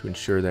 minutes to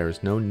ensure there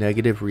is no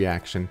negative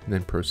reaction, and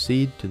then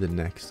proceed to the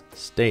next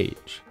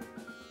stage.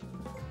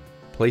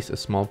 Place a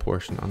small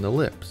portion on the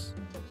lips.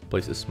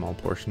 Place a small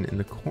portion in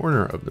the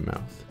corner of the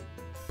mouth.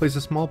 Place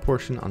a small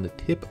portion on the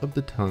tip of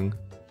the tongue.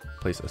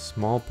 Place a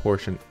small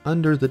portion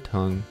under the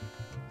tongue.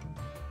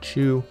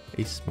 Chew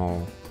a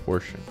small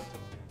portion.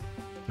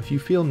 If you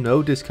feel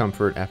no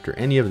discomfort after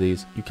any of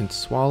these, you can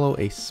swallow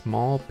a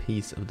small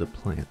piece of the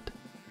plant.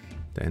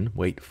 Then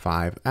wait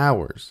 5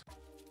 hours.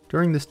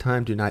 During this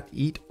time, do not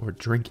eat or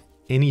drink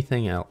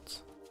anything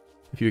else.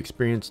 If you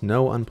experience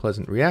no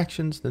unpleasant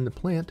reactions, then the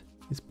plant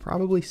is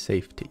probably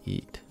safe to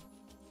eat.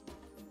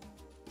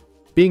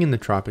 Being in the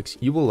tropics,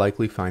 you will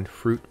likely find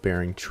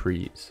fruit-bearing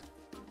trees.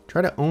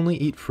 Try to only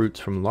eat fruits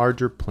from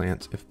larger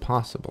plants if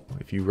possible.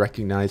 If you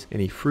recognize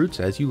any fruits,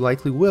 as you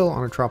likely will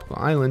on a tropical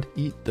island,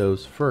 eat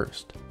those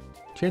first.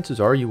 Chances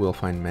are you will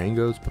find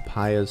mangoes,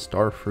 papayas,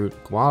 starfruit,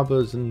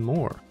 guavas, and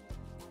more.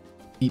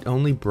 Eat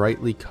only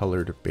brightly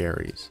colored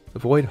berries.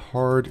 Avoid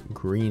hard,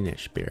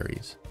 greenish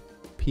berries.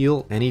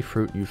 Peel any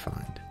fruit you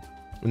find.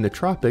 In the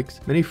tropics,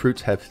 many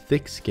fruits have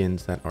thick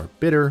skins that are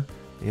bitter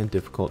and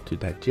difficult to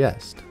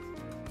digest.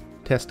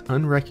 Test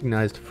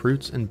unrecognized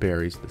fruits and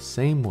berries the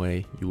same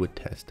way you would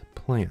test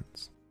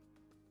plants.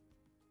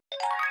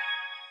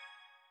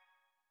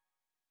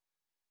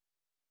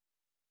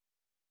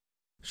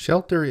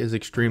 Shelter is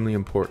extremely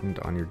important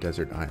on your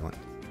desert island.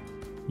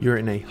 You're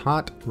in a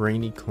hot,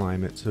 rainy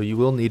climate, so you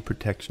will need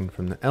protection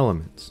from the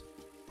elements.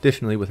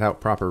 Additionally,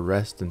 without proper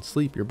rest and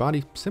sleep, your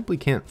body simply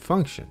can't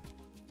function.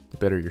 The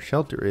better your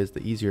shelter is,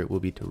 the easier it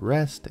will be to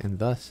rest, and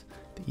thus,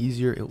 the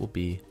easier it will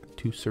be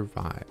to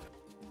survive.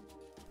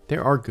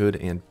 There are good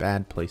and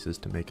bad places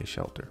to make a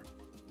shelter.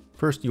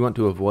 First, you want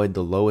to avoid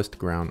the lowest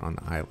ground on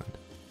the island.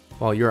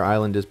 While your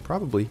island is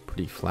probably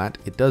pretty flat,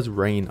 it does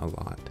rain a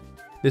lot.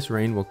 This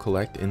rain will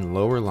collect in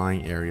lower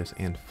lying areas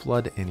and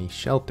flood any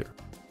shelter.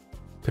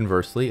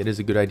 Conversely, it is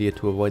a good idea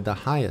to avoid the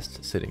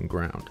highest sitting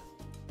ground.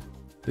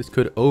 This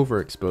could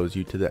overexpose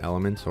you to the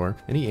elements or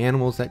any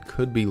animals that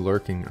could be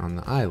lurking on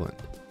the island.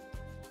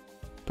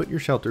 Put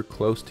your shelter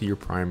close to your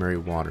primary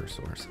water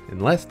source,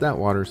 unless that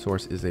water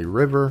source is a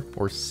river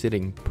or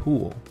sitting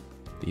pool.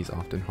 These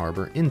often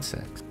harbor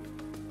insects.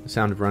 The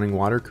sound of running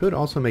water could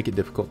also make it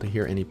difficult to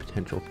hear any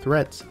potential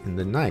threats in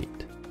the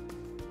night.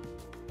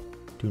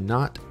 Do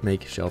not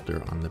make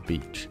shelter on the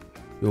beach.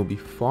 You will be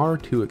far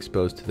too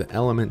exposed to the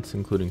elements,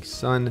 including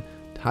sun,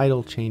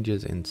 tidal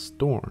changes, and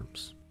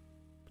storms.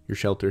 Your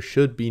shelter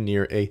should be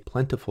near a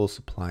plentiful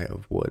supply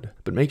of wood,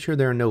 but make sure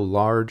there are no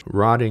large,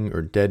 rotting,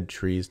 or dead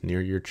trees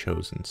near your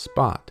chosen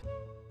spot.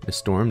 In a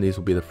storm, these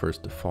will be the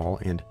first to fall,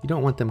 and you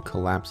don't want them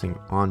collapsing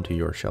onto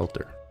your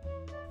shelter.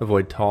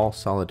 Avoid tall,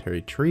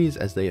 solitary trees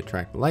as they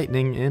attract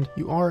lightning, and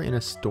you are in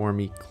a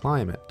stormy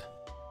climate.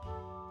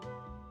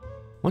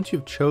 Once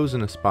you've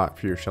chosen a spot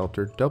for your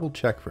shelter, double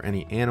check for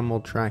any animal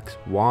tracks,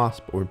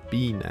 wasp, or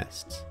bee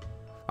nests.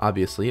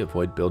 Obviously,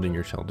 avoid building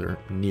your shelter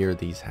near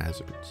these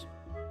hazards.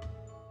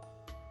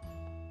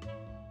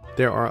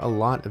 There are a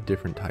lot of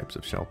different types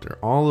of shelter,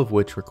 all of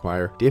which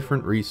require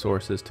different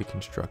resources to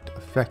construct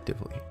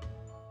effectively.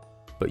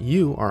 But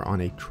you are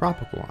on a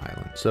tropical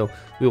island, so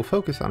we will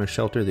focus on a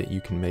shelter that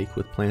you can make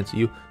with plants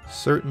you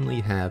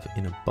certainly have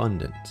in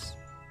abundance.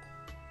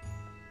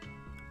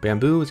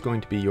 Bamboo is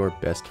going to be your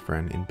best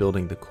friend in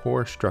building the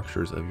core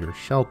structures of your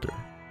shelter.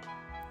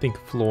 Think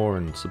floor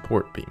and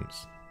support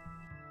beams.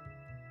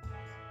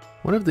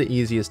 One of the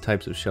easiest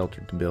types of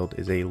shelter to build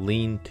is a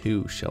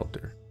lean-to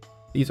shelter.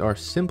 These are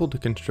simple to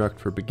construct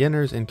for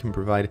beginners and can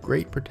provide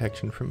great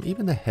protection from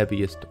even the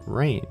heaviest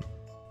rain.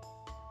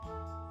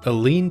 A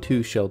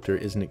lean-to shelter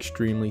is an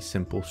extremely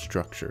simple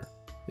structure.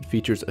 It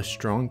features a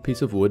strong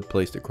piece of wood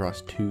placed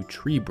across 2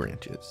 tree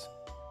branches.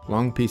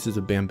 Long pieces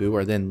of bamboo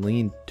are then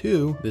leaned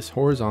to this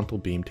horizontal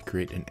beam to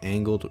create an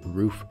angled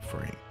roof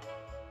frame.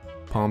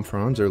 Palm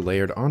fronds are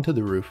layered onto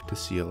the roof to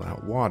seal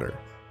out water.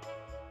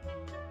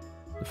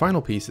 The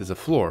final piece is a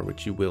floor,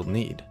 which you will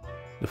need.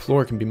 The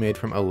floor can be made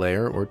from a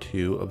layer or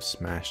 2 of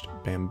smashed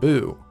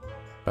bamboo.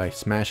 By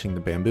smashing the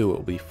bamboo, it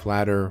will be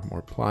flatter,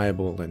 more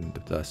pliable, and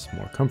thus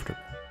more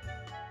comfortable.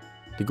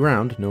 The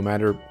ground, no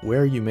matter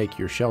where you make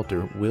your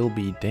shelter, will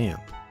be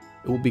damp.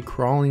 It will be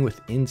crawling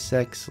with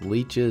insects,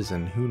 leeches,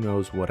 and who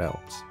knows what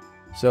else.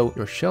 So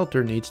your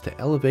shelter needs to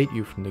elevate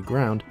you from the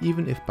ground,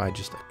 even if by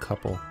just a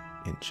couple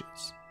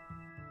inches.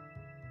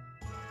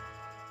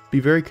 Be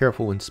very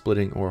careful when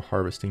splitting or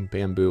harvesting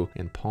bamboo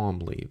and palm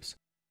leaves.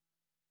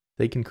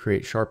 They can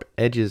create sharp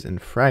edges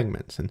and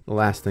fragments, and the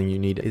last thing you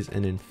need is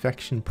an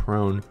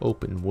infection-prone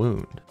open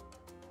wound.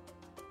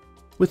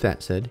 With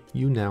that said,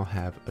 you now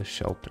have a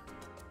shelter.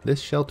 This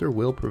shelter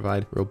will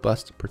provide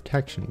robust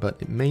protection,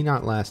 but it may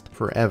not last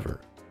forever.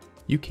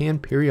 You can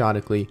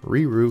periodically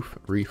re-roof,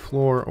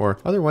 re-floor, or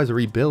otherwise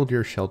rebuild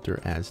your shelter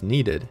as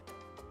needed.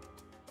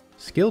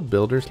 Skilled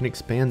builders can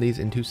expand these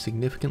into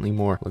significantly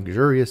more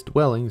luxurious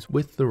dwellings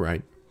with the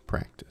right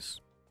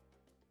practice.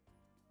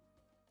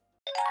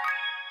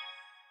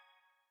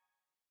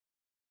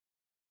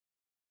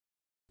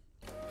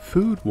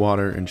 Food,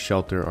 water, and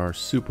shelter are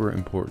super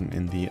important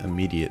in the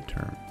immediate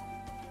term.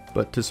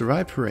 But to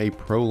survive for a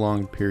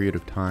prolonged period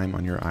of time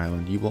on your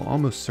island, you will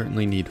almost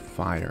certainly need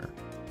fire.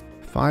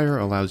 Fire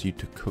allows you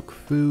to cook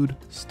food,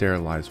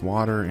 sterilize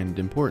water, and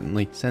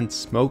importantly, send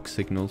smoke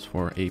signals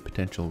for a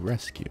potential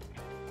rescue.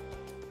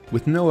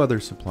 With no other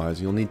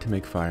supplies, you'll need to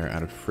make fire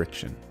out of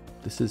friction.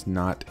 This is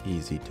not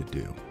easy to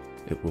do.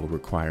 It will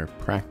require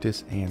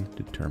practice and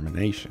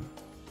determination.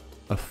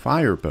 A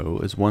fire bow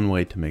is one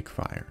way to make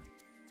fire.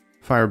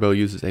 Fire bow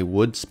uses a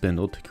wood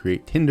spindle to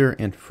create tinder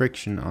and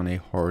friction on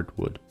a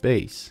hardwood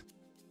base.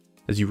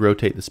 As you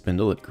rotate the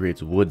spindle, it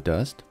creates wood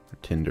dust, or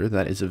tinder,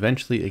 that is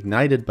eventually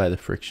ignited by the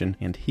friction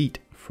and heat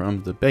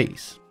from the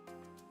base.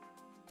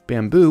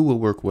 Bamboo will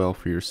work well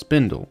for your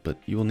spindle, but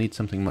you will need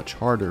something much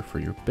harder for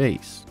your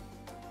base.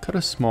 Cut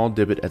a small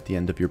divot at the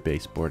end of your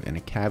baseboard and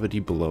a cavity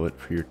below it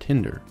for your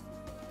tinder.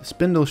 The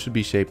spindle should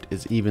be shaped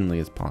as evenly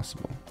as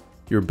possible.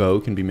 Your bow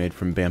can be made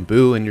from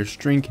bamboo, and your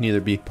string can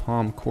either be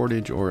palm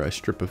cordage or a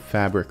strip of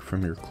fabric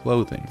from your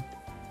clothing.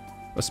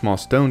 A small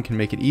stone can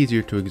make it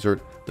easier to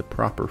exert the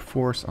proper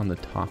force on the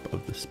top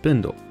of the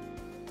spindle.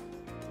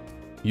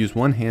 Use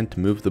one hand to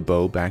move the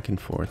bow back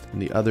and forth,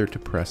 and the other to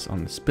press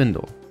on the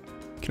spindle.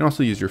 You can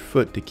also use your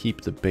foot to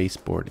keep the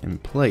baseboard in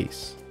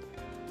place.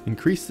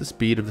 Increase the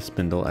speed of the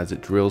spindle as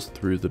it drills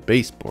through the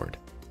baseboard.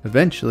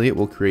 Eventually it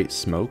will create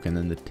smoke, and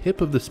then the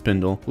tip of the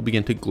spindle will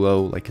begin to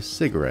glow like a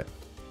cigarette.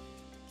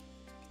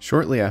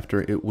 Shortly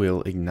after, it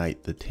will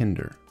ignite the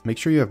tinder. Make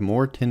sure you have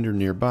more tinder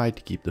nearby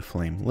to keep the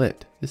flame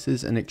lit. This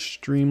is an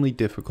extremely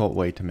difficult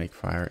way to make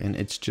fire, and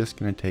it's just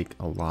going to take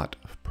a lot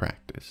of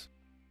practice.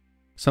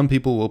 Some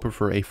people will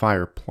prefer a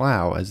fire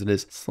plow, as it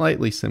is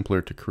slightly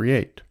simpler to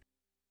create.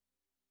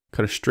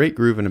 Cut a straight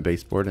groove in a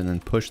baseboard and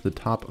then push the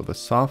top of a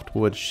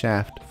softwood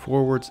shaft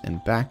forwards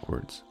and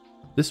backwards.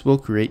 This will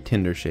create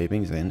tinder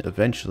shavings and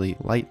eventually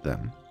light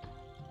them.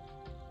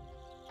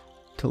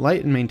 To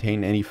light and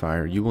maintain any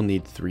fire, you will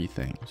need 3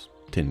 things: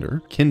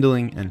 tinder,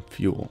 kindling, and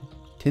fuel.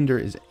 Tinder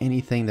is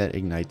anything that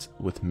ignites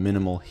with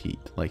minimal heat,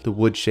 like the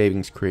wood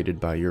shavings created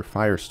by your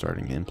fire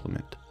starting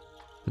implement.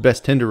 The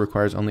best tinder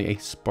requires only a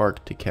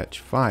spark to catch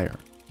fire.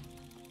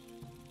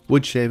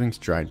 Wood shavings,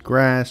 dried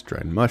grass,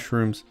 dried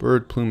mushrooms,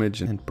 bird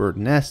plumage, and bird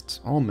nests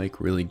all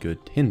make really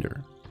good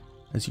tinder.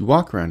 As you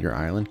walk around your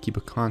island, keep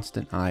a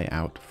constant eye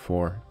out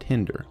for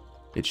tinder.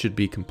 It should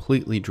be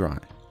completely dry,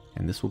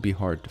 and this will be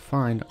hard to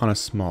find on a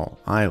small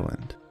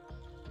island.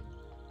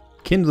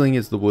 Kindling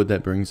is the wood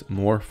that brings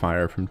more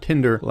fire from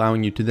tinder,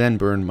 allowing you to then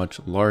burn much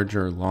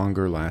larger,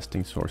 longer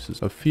lasting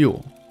sources of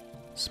fuel.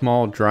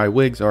 Small, dry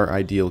wigs are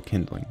ideal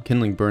kindling.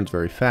 Kindling burns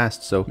very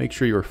fast, so make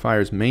sure your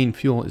fire's main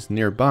fuel is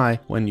nearby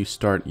when you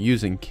start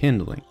using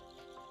kindling.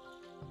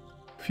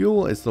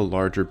 Fuel is the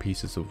larger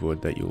pieces of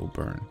wood that you will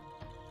burn.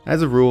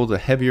 As a rule, the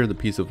heavier the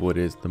piece of wood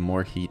is, the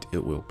more heat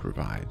it will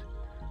provide.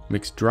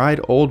 Mix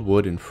dried old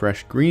wood and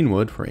fresh green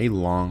wood for a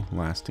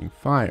long-lasting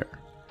fire.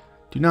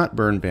 Do not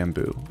burn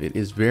bamboo. It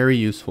is very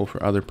useful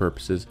for other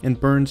purposes and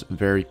burns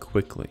very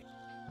quickly.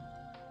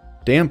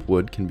 Damp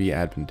wood can be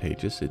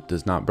advantageous. It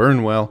does not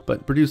burn well,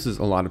 but produces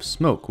a lot of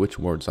smoke, which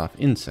wards off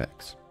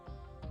insects.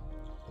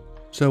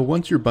 So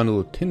once your bundle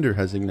of tinder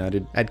has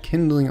ignited, add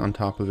kindling on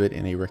top of it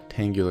in a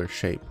rectangular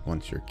shape.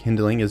 Once your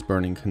kindling is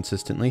burning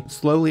consistently,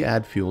 slowly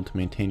add fuel to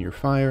maintain your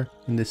fire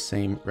in this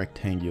same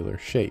rectangular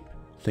shape.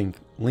 Think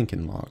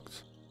Lincoln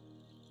logs.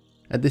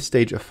 At this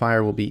stage, a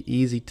fire will be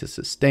easy to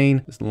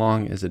sustain as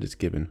long as it is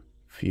given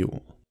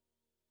fuel.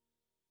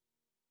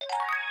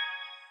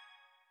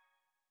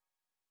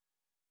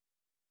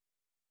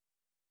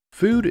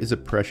 Food is a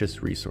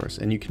precious resource,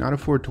 and you cannot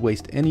afford to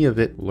waste any of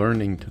it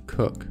learning to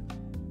cook.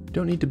 You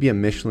don't need to be a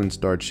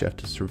Michelin-starred chef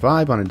to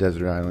survive on a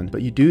desert island,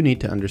 but you do need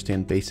to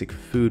understand basic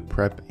food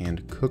prep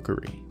and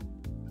cookery.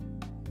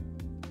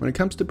 When it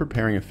comes to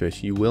preparing a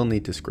fish, you will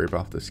need to scrape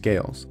off the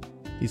scales.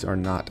 These are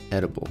not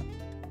edible.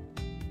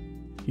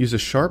 Use a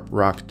sharp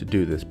rock to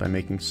do this by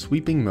making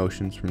sweeping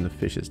motions from the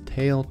fish's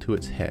tail to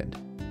its head.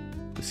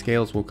 The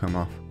scales will come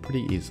off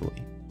pretty easily.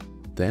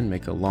 Then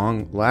make a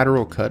long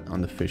lateral cut on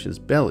the fish's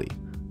belly.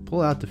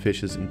 Pull out the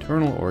fish's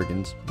internal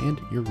organs and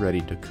you're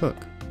ready to cook.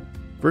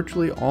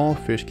 Virtually all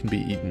fish can be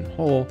eaten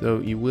whole, though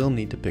you will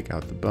need to pick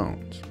out the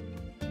bones.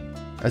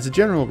 As a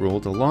general rule,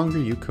 the longer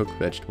you cook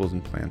vegetables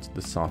and plants,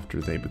 the softer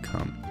they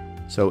become.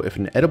 So if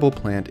an edible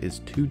plant is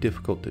too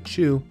difficult to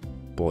chew,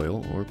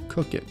 boil or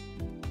cook it.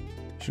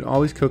 You should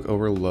always cook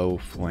over low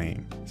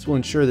flame. This will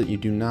ensure that you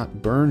do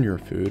not burn your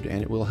food,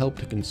 and it will help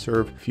to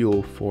conserve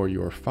fuel for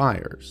your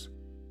fires.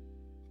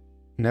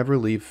 Never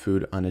leave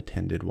food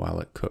unattended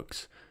while it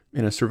cooks.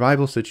 In a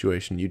survival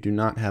situation, you do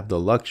not have the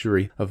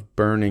luxury of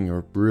burning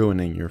or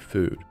ruining your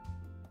food.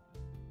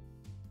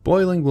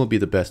 Boiling will be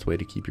the best way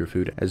to keep your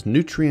food as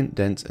nutrient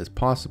dense as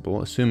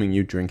possible, assuming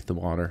you drink the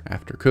water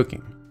after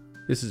cooking.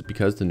 This is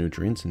because the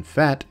nutrients and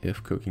fat,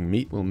 if cooking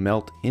meat, will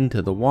melt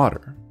into the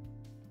water.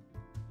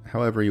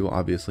 However, you will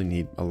obviously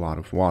need a lot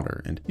of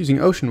water, and using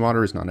ocean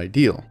water is not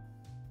ideal.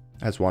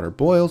 As water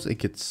boils, it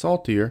gets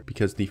saltier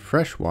because the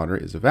fresh water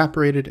is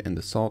evaporated and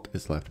the salt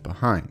is left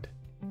behind.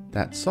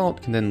 That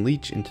salt can then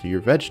leach into your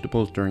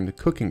vegetables during the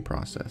cooking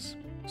process.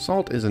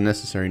 Salt is a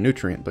necessary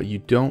nutrient, but you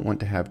don't want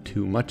to have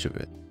too much of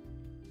it.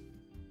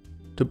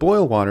 To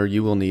boil water,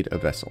 you will need a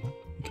vessel.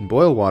 You can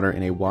boil water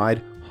in a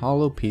wide,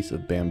 hollow piece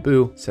of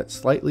bamboo set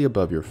slightly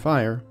above your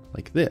fire,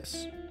 like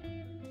this.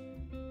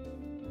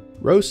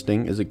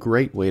 Roasting is a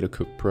great way to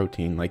cook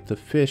protein like the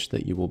fish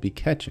that you will be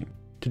catching.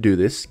 To do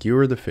this,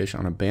 skewer the fish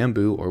on a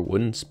bamboo or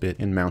wooden spit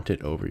and mount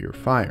it over your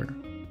fire.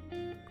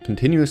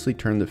 Continuously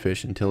turn the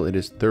fish until it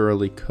is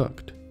thoroughly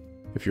cooked.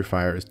 If your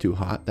fire is too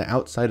hot, the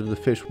outside of the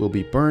fish will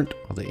be burnt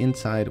while the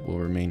inside will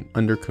remain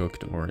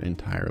undercooked or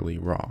entirely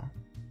raw.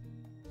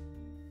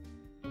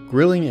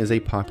 Grilling is a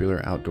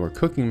popular outdoor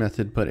cooking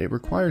method, but it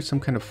requires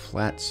some kind of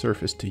flat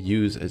surface to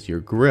use as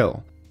your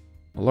grill.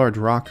 A large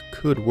rock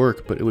could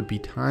work, but it would be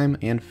time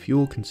and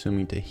fuel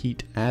consuming to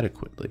heat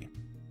adequately.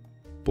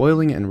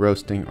 Boiling and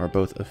roasting are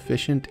both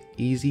efficient,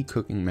 easy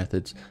cooking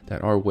methods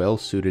that are well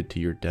suited to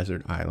your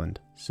desert island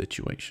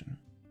situation.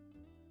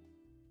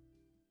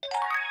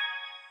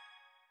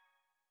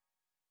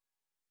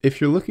 If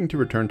you're looking to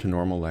return to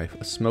normal life,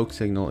 a smoke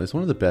signal is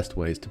one of the best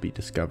ways to be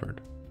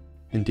discovered.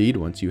 Indeed,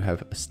 once you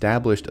have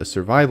established a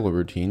survival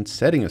routine,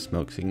 setting a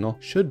smoke signal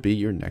should be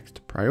your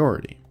next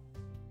priority.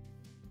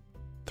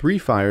 3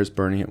 fires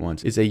burning at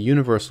once is a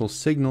universal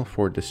signal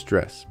for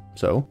distress,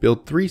 so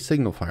build 3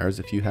 signal fires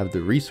if you have the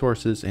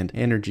resources and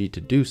energy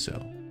to do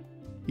so.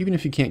 Even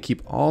if you can't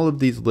keep all of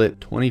these lit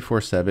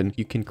 24/7,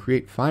 you can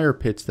create fire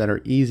pits that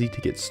are easy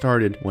to get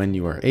started when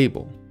you are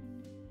able.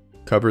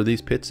 Cover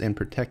these pits and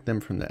protect them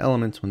from the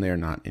elements when they are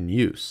not in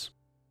use.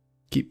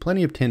 Keep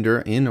plenty of tinder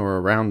in or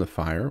around the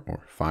fire,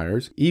 or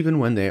fires, even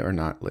when they are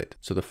not lit,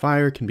 so the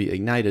fire can be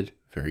ignited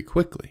very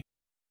quickly.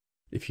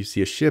 If you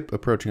see a ship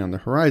approaching on the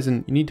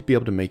horizon, you need to be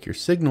able to make your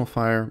signal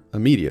fire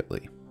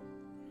immediately.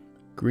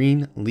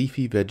 Green,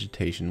 leafy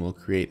vegetation will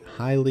create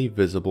highly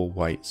visible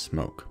white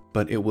smoke,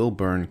 but it will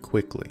burn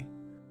quickly.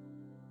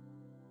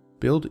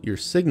 Build your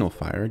signal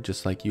fire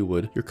just like you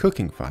would your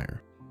cooking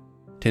fire.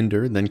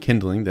 Tinder, then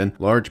kindling, then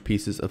large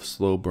pieces of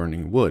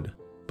slow-burning wood.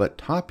 But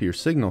top your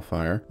signal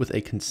fire with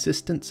a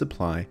consistent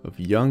supply of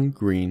young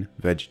green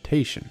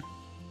vegetation.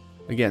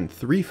 Again,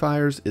 3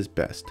 fires is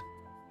best,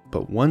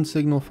 but 1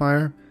 signal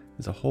fire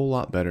is a whole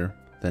lot better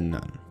than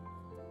none.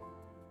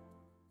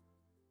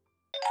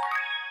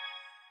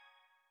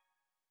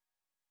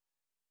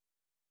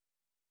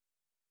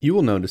 You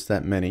will notice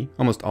that many,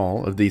 almost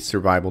all, of these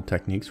survival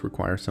techniques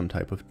require some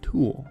type of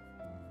tool.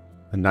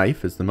 A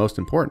knife is the most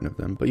important of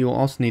them, but you will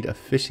also need a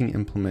fishing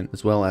implement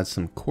as well as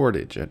some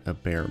cordage at a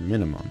bare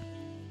minimum.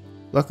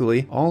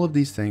 Luckily, all of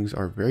these things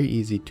are very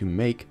easy to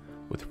make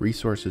with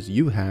resources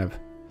you have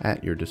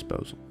at your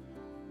disposal.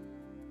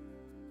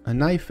 A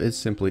knife is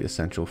simply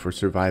essential for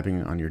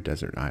surviving on your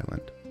desert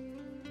island.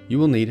 You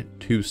will need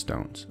 2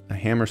 stones, a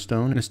hammer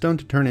stone and a stone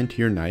to turn into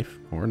your knife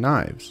or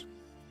knives.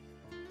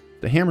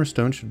 The hammer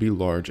stone should be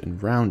large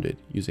and rounded.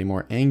 Use a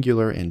more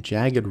angular and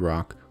jagged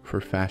rock for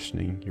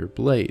fashioning your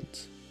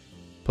blades.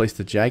 Place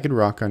the jagged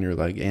rock on your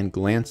leg and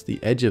glance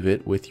the edge of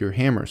it with your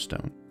hammer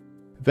stone.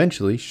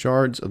 Eventually,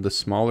 shards of the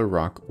smaller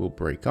rock will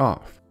break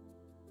off.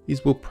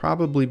 These will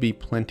probably be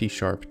plenty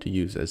sharp to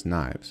use as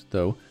knives,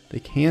 though they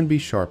can be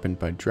sharpened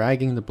by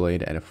dragging the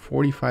blade at a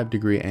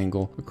 45-degree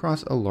angle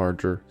across a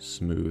larger,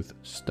 smooth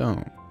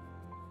stone.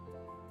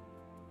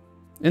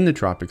 In the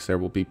tropics, there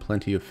will be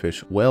plenty of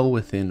fish well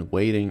within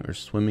wading or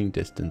swimming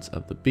distance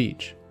of the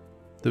beach.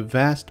 The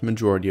vast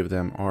majority of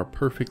them are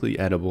perfectly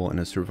edible in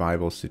a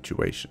survival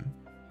situation.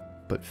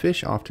 But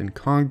fish often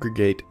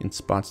congregate in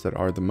spots that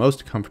are the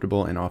most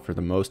comfortable and offer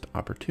the most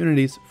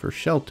opportunities for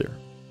shelter.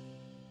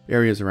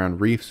 Areas around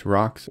reefs,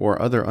 rocks,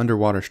 or other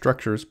underwater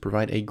structures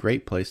provide a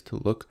great place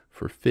to look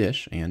for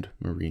fish and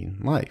marine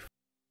life.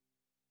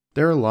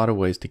 There are a lot of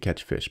ways to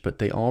catch fish, but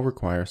they all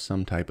require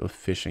some type of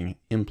fishing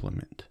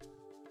implement.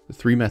 The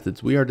 3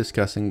 methods we are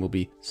discussing will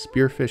be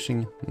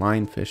spearfishing,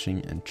 line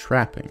fishing, and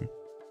trapping.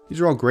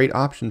 These are all great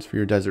options for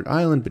your desert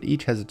island, but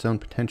each has its own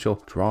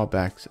potential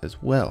drawbacks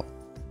as well.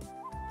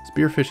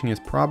 Spearfishing is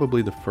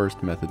probably the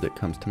first method that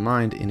comes to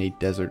mind in a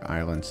desert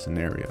island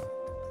scenario.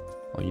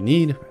 All you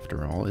need,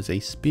 after all, is a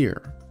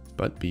spear,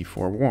 but be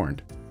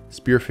forewarned,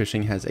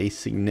 spearfishing has a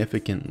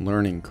significant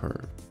learning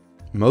curve.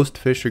 Most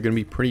fish are going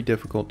to be pretty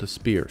difficult to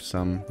spear,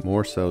 some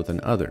more so than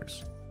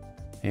others,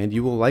 and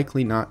you will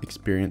likely not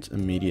experience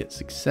immediate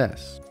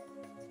success.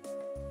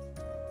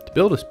 To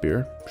build a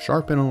spear,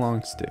 sharpen a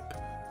long stick.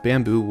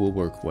 Bamboo will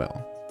work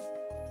well.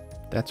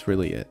 That's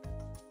really it.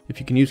 If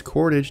you can use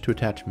cordage to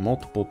attach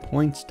multiple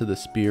points to the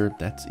spear,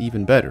 that's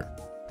even better.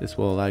 This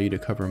will allow you to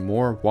cover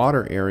more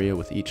water area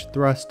with each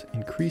thrust,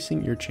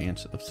 increasing your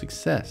chance of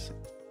success.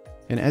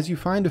 And as you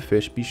find a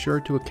fish, be sure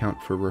to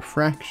account for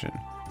refraction.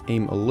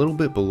 Aim a little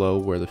bit below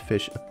where the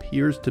fish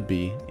appears to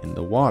be in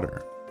the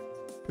water.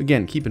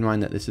 Again, keep in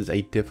mind that this is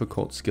a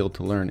difficult skill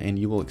to learn and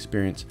you will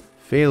experience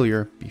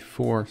failure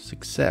before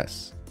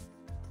success.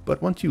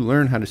 But once you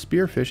learn how to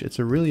spearfish, it's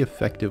a really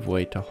effective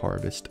way to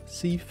harvest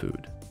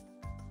seafood.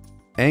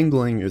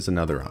 Angling is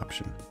another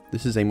option.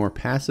 This is a more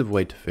passive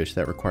way to fish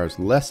that requires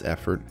less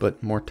effort,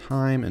 but more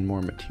time and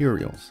more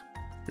materials.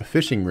 A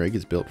fishing rig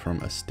is built from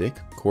a stick,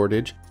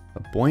 cordage,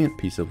 a buoyant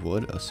piece of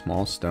wood, a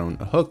small stone,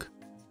 a hook,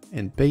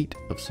 and bait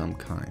of some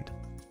kind.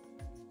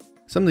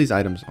 Some of these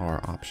items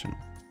are optional.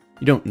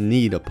 You don't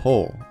need a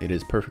pole. It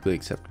is perfectly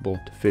acceptable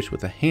to fish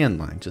with a hand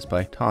line just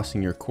by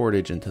tossing your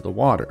cordage into the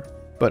water.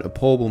 But a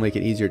pole will make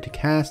it easier to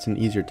cast and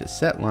easier to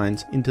set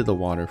lines into the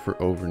water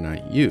for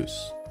overnight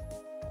use.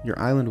 Your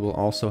island will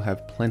also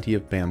have plenty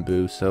of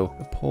bamboo, so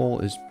a pole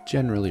is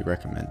generally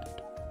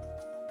recommended.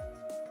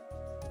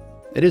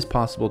 It is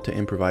possible to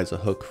improvise a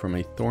hook from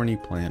a thorny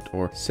plant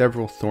or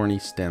several thorny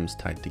stems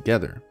tied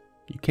together.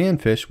 You can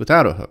fish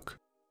without a hook.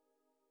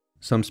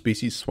 Some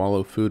species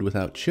swallow food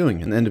without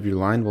chewing, and the end of your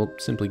line will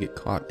simply get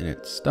caught in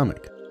its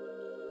stomach.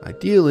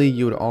 Ideally,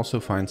 you would also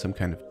find some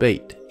kind of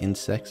bait.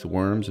 Insects,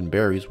 worms, and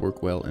berries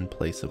work well in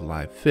place of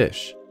live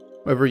fish.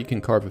 However, you can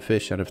carve a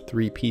fish out of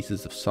 3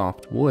 pieces of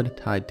soft wood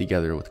tied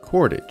together with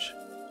cordage.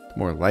 The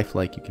more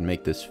lifelike you can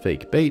make this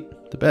fake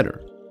bait, the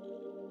better.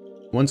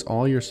 Once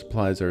all your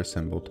supplies are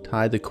assembled,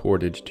 tie the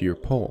cordage to your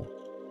pole.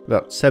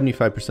 About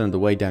 75% of the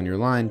way down your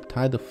line,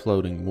 tie the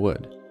floating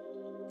wood.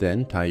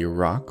 Then tie your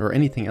rock or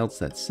anything else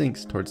that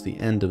sinks towards the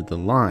end of the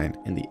line,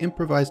 and the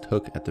improvised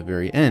hook at the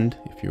very end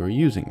if you are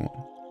using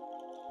one.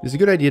 It is a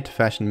good idea to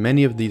fashion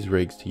many of these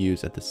rigs to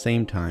use at the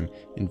same time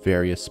in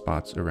various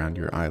spots around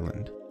your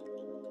island.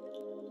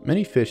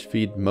 Many fish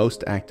feed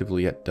most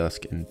actively at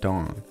dusk and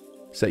dawn.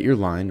 Set your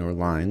line or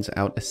lines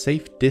out a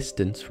safe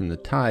distance from the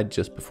tide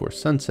just before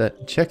sunset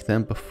and check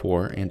them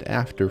before and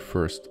after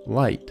first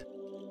light.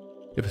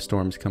 If a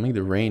storm is coming,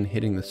 the rain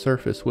hitting the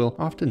surface will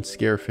often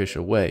scare fish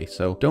away,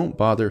 so don't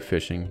bother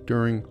fishing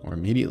during or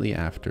immediately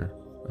after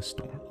a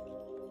storm.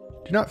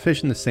 Do not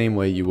fish in the same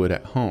way you would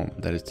at home,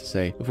 that is to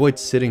say, avoid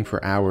sitting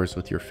for hours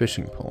with your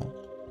fishing pole.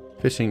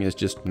 Fishing is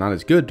just not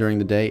as good during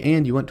the day,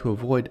 and you want to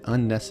avoid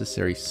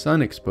unnecessary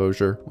sun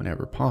exposure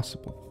whenever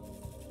possible.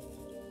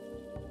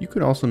 You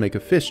could also make a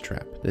fish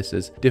trap. This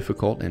is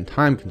difficult and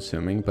time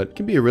consuming, but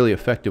can be a really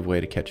effective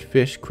way to catch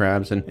fish,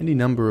 crabs, and any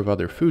number of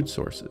other food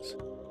sources.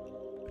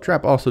 A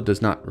trap also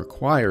does not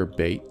require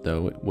bait,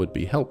 though it would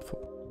be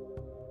helpful.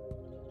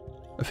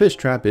 A fish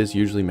trap is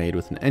usually made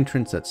with an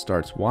entrance that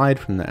starts wide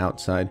from the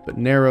outside, but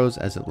narrows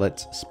as it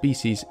lets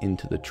species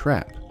into the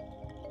trap.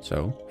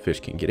 So,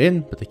 fish can get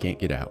in, but they can't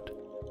get out.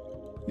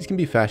 These can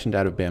be fashioned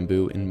out of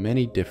bamboo in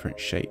many different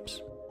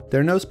shapes. There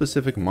are no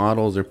specific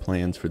models or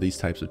plans for these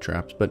types of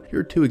traps, but here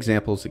are 2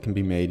 examples that can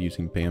be made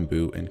using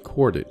bamboo and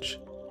cordage.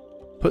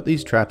 Put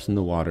these traps in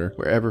the water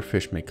wherever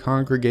fish may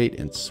congregate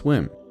and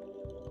swim.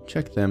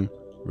 Check them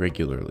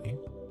regularly.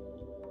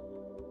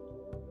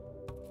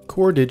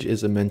 Cordage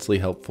is immensely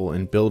helpful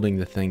in building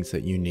the things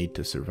that you need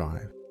to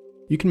survive.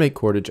 You can make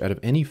cordage out of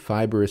any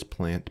fibrous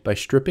plant by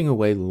stripping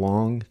away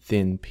long,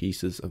 thin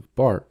pieces of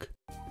bark.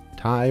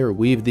 Tie or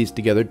weave these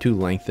together to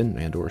lengthen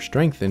and/or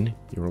strengthen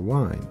your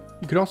line.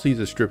 You could also use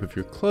a strip of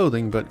your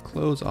clothing, but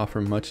clothes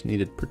offer much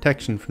needed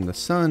protection from the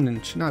sun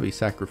and should not be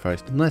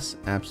sacrificed unless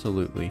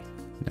absolutely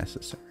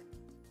necessary.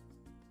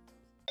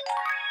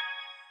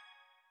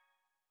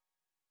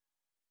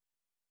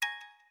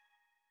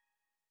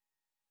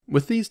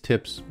 With these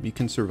tips, you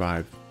can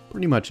survive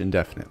pretty much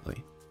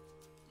indefinitely.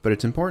 But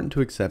it's important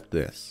to accept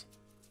this: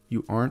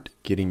 you aren't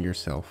getting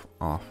yourself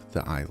off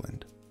the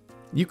island.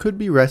 You could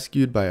be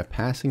rescued by a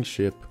passing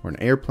ship or an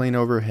airplane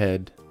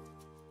overhead,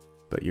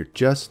 but you're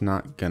just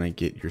not gonna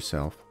get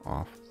yourself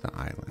off the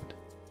island.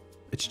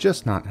 It's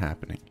just not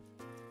happening.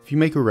 If you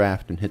make a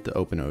raft and hit the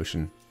open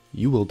ocean,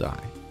 you will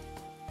die.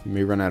 You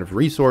may run out of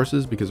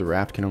resources because a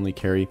raft can only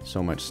carry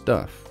so much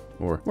stuff,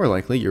 or more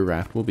likely your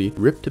raft will be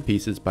ripped to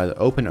pieces by the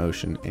open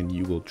ocean and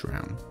you will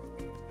drown.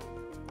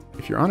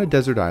 If you're on a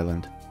desert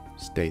island,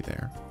 stay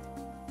there,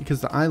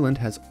 because the island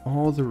has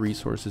all the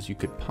resources you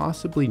could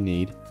possibly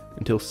need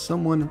until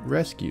someone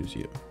rescues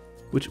you,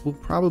 which will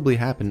probably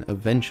happen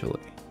eventually.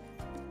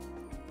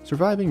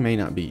 Surviving may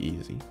not be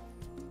easy,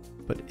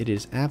 but it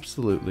is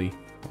absolutely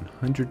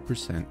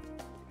 100%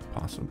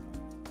 possible.